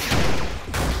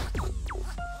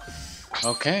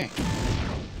 Okay.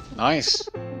 Nice.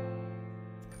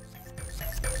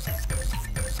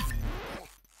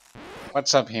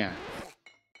 What's up here?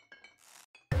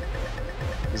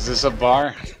 Is this a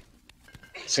bar?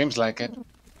 Seems like it.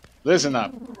 Listen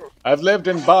up. I've lived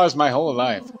in bars my whole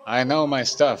life. I know my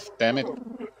stuff, damn it.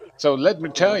 So let me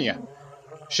tell you.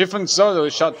 Chiffon Solo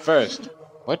shot first.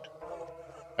 What?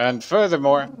 And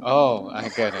furthermore, oh, I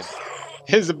get it.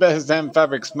 He's the best damn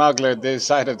fabric smuggler this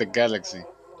side of the galaxy.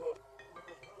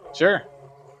 Sure.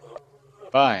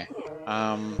 Bye.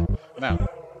 No.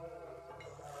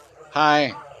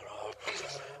 Hi.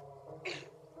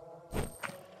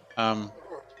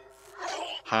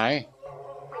 Hi.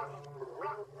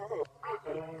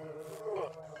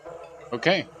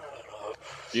 Okay.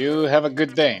 You have a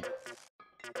good day.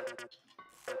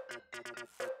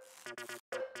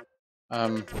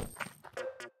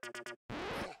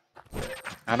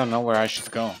 I don't know where I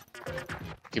should go.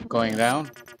 Keep going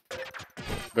down.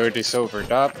 Bird is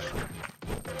overed up.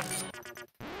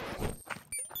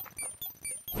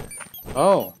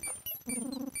 Oh.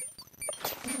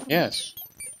 Yes.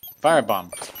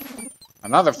 Firebomb.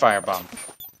 Another firebomb.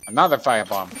 Another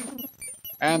firebomb.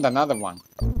 And another one.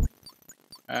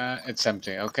 It's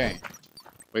empty. Okay.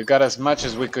 We got as much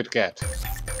as we could get.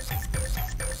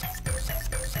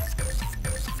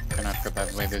 Cannot go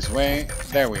that way this way.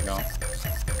 There we go.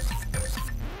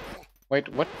 Wait,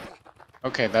 what?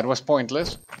 Okay, that was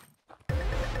pointless.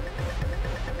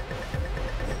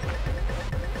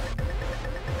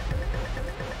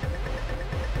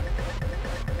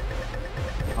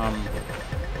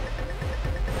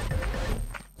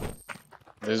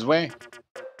 This way?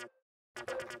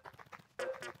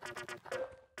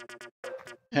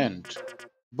 Hint.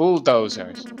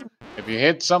 Bulldozers. If you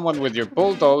hit someone with your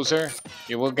bulldozer,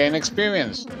 you will gain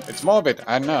experience. It's morbid,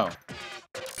 I know.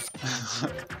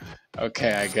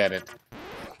 Okay, I get it.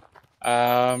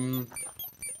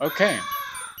 Okay.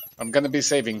 I'm gonna be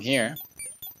saving here.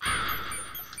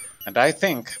 And I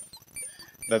think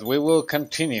that we will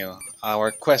continue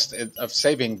our quest of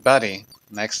saving Buddy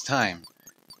next time.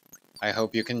 I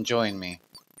hope you can join me.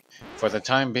 For the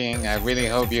time being, I really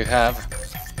hope you have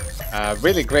a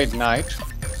really great night.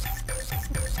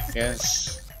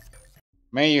 Yes.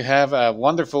 May you have a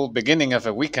wonderful beginning of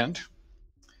a weekend.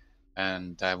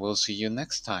 And I will see you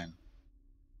next time.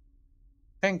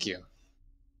 Thank you.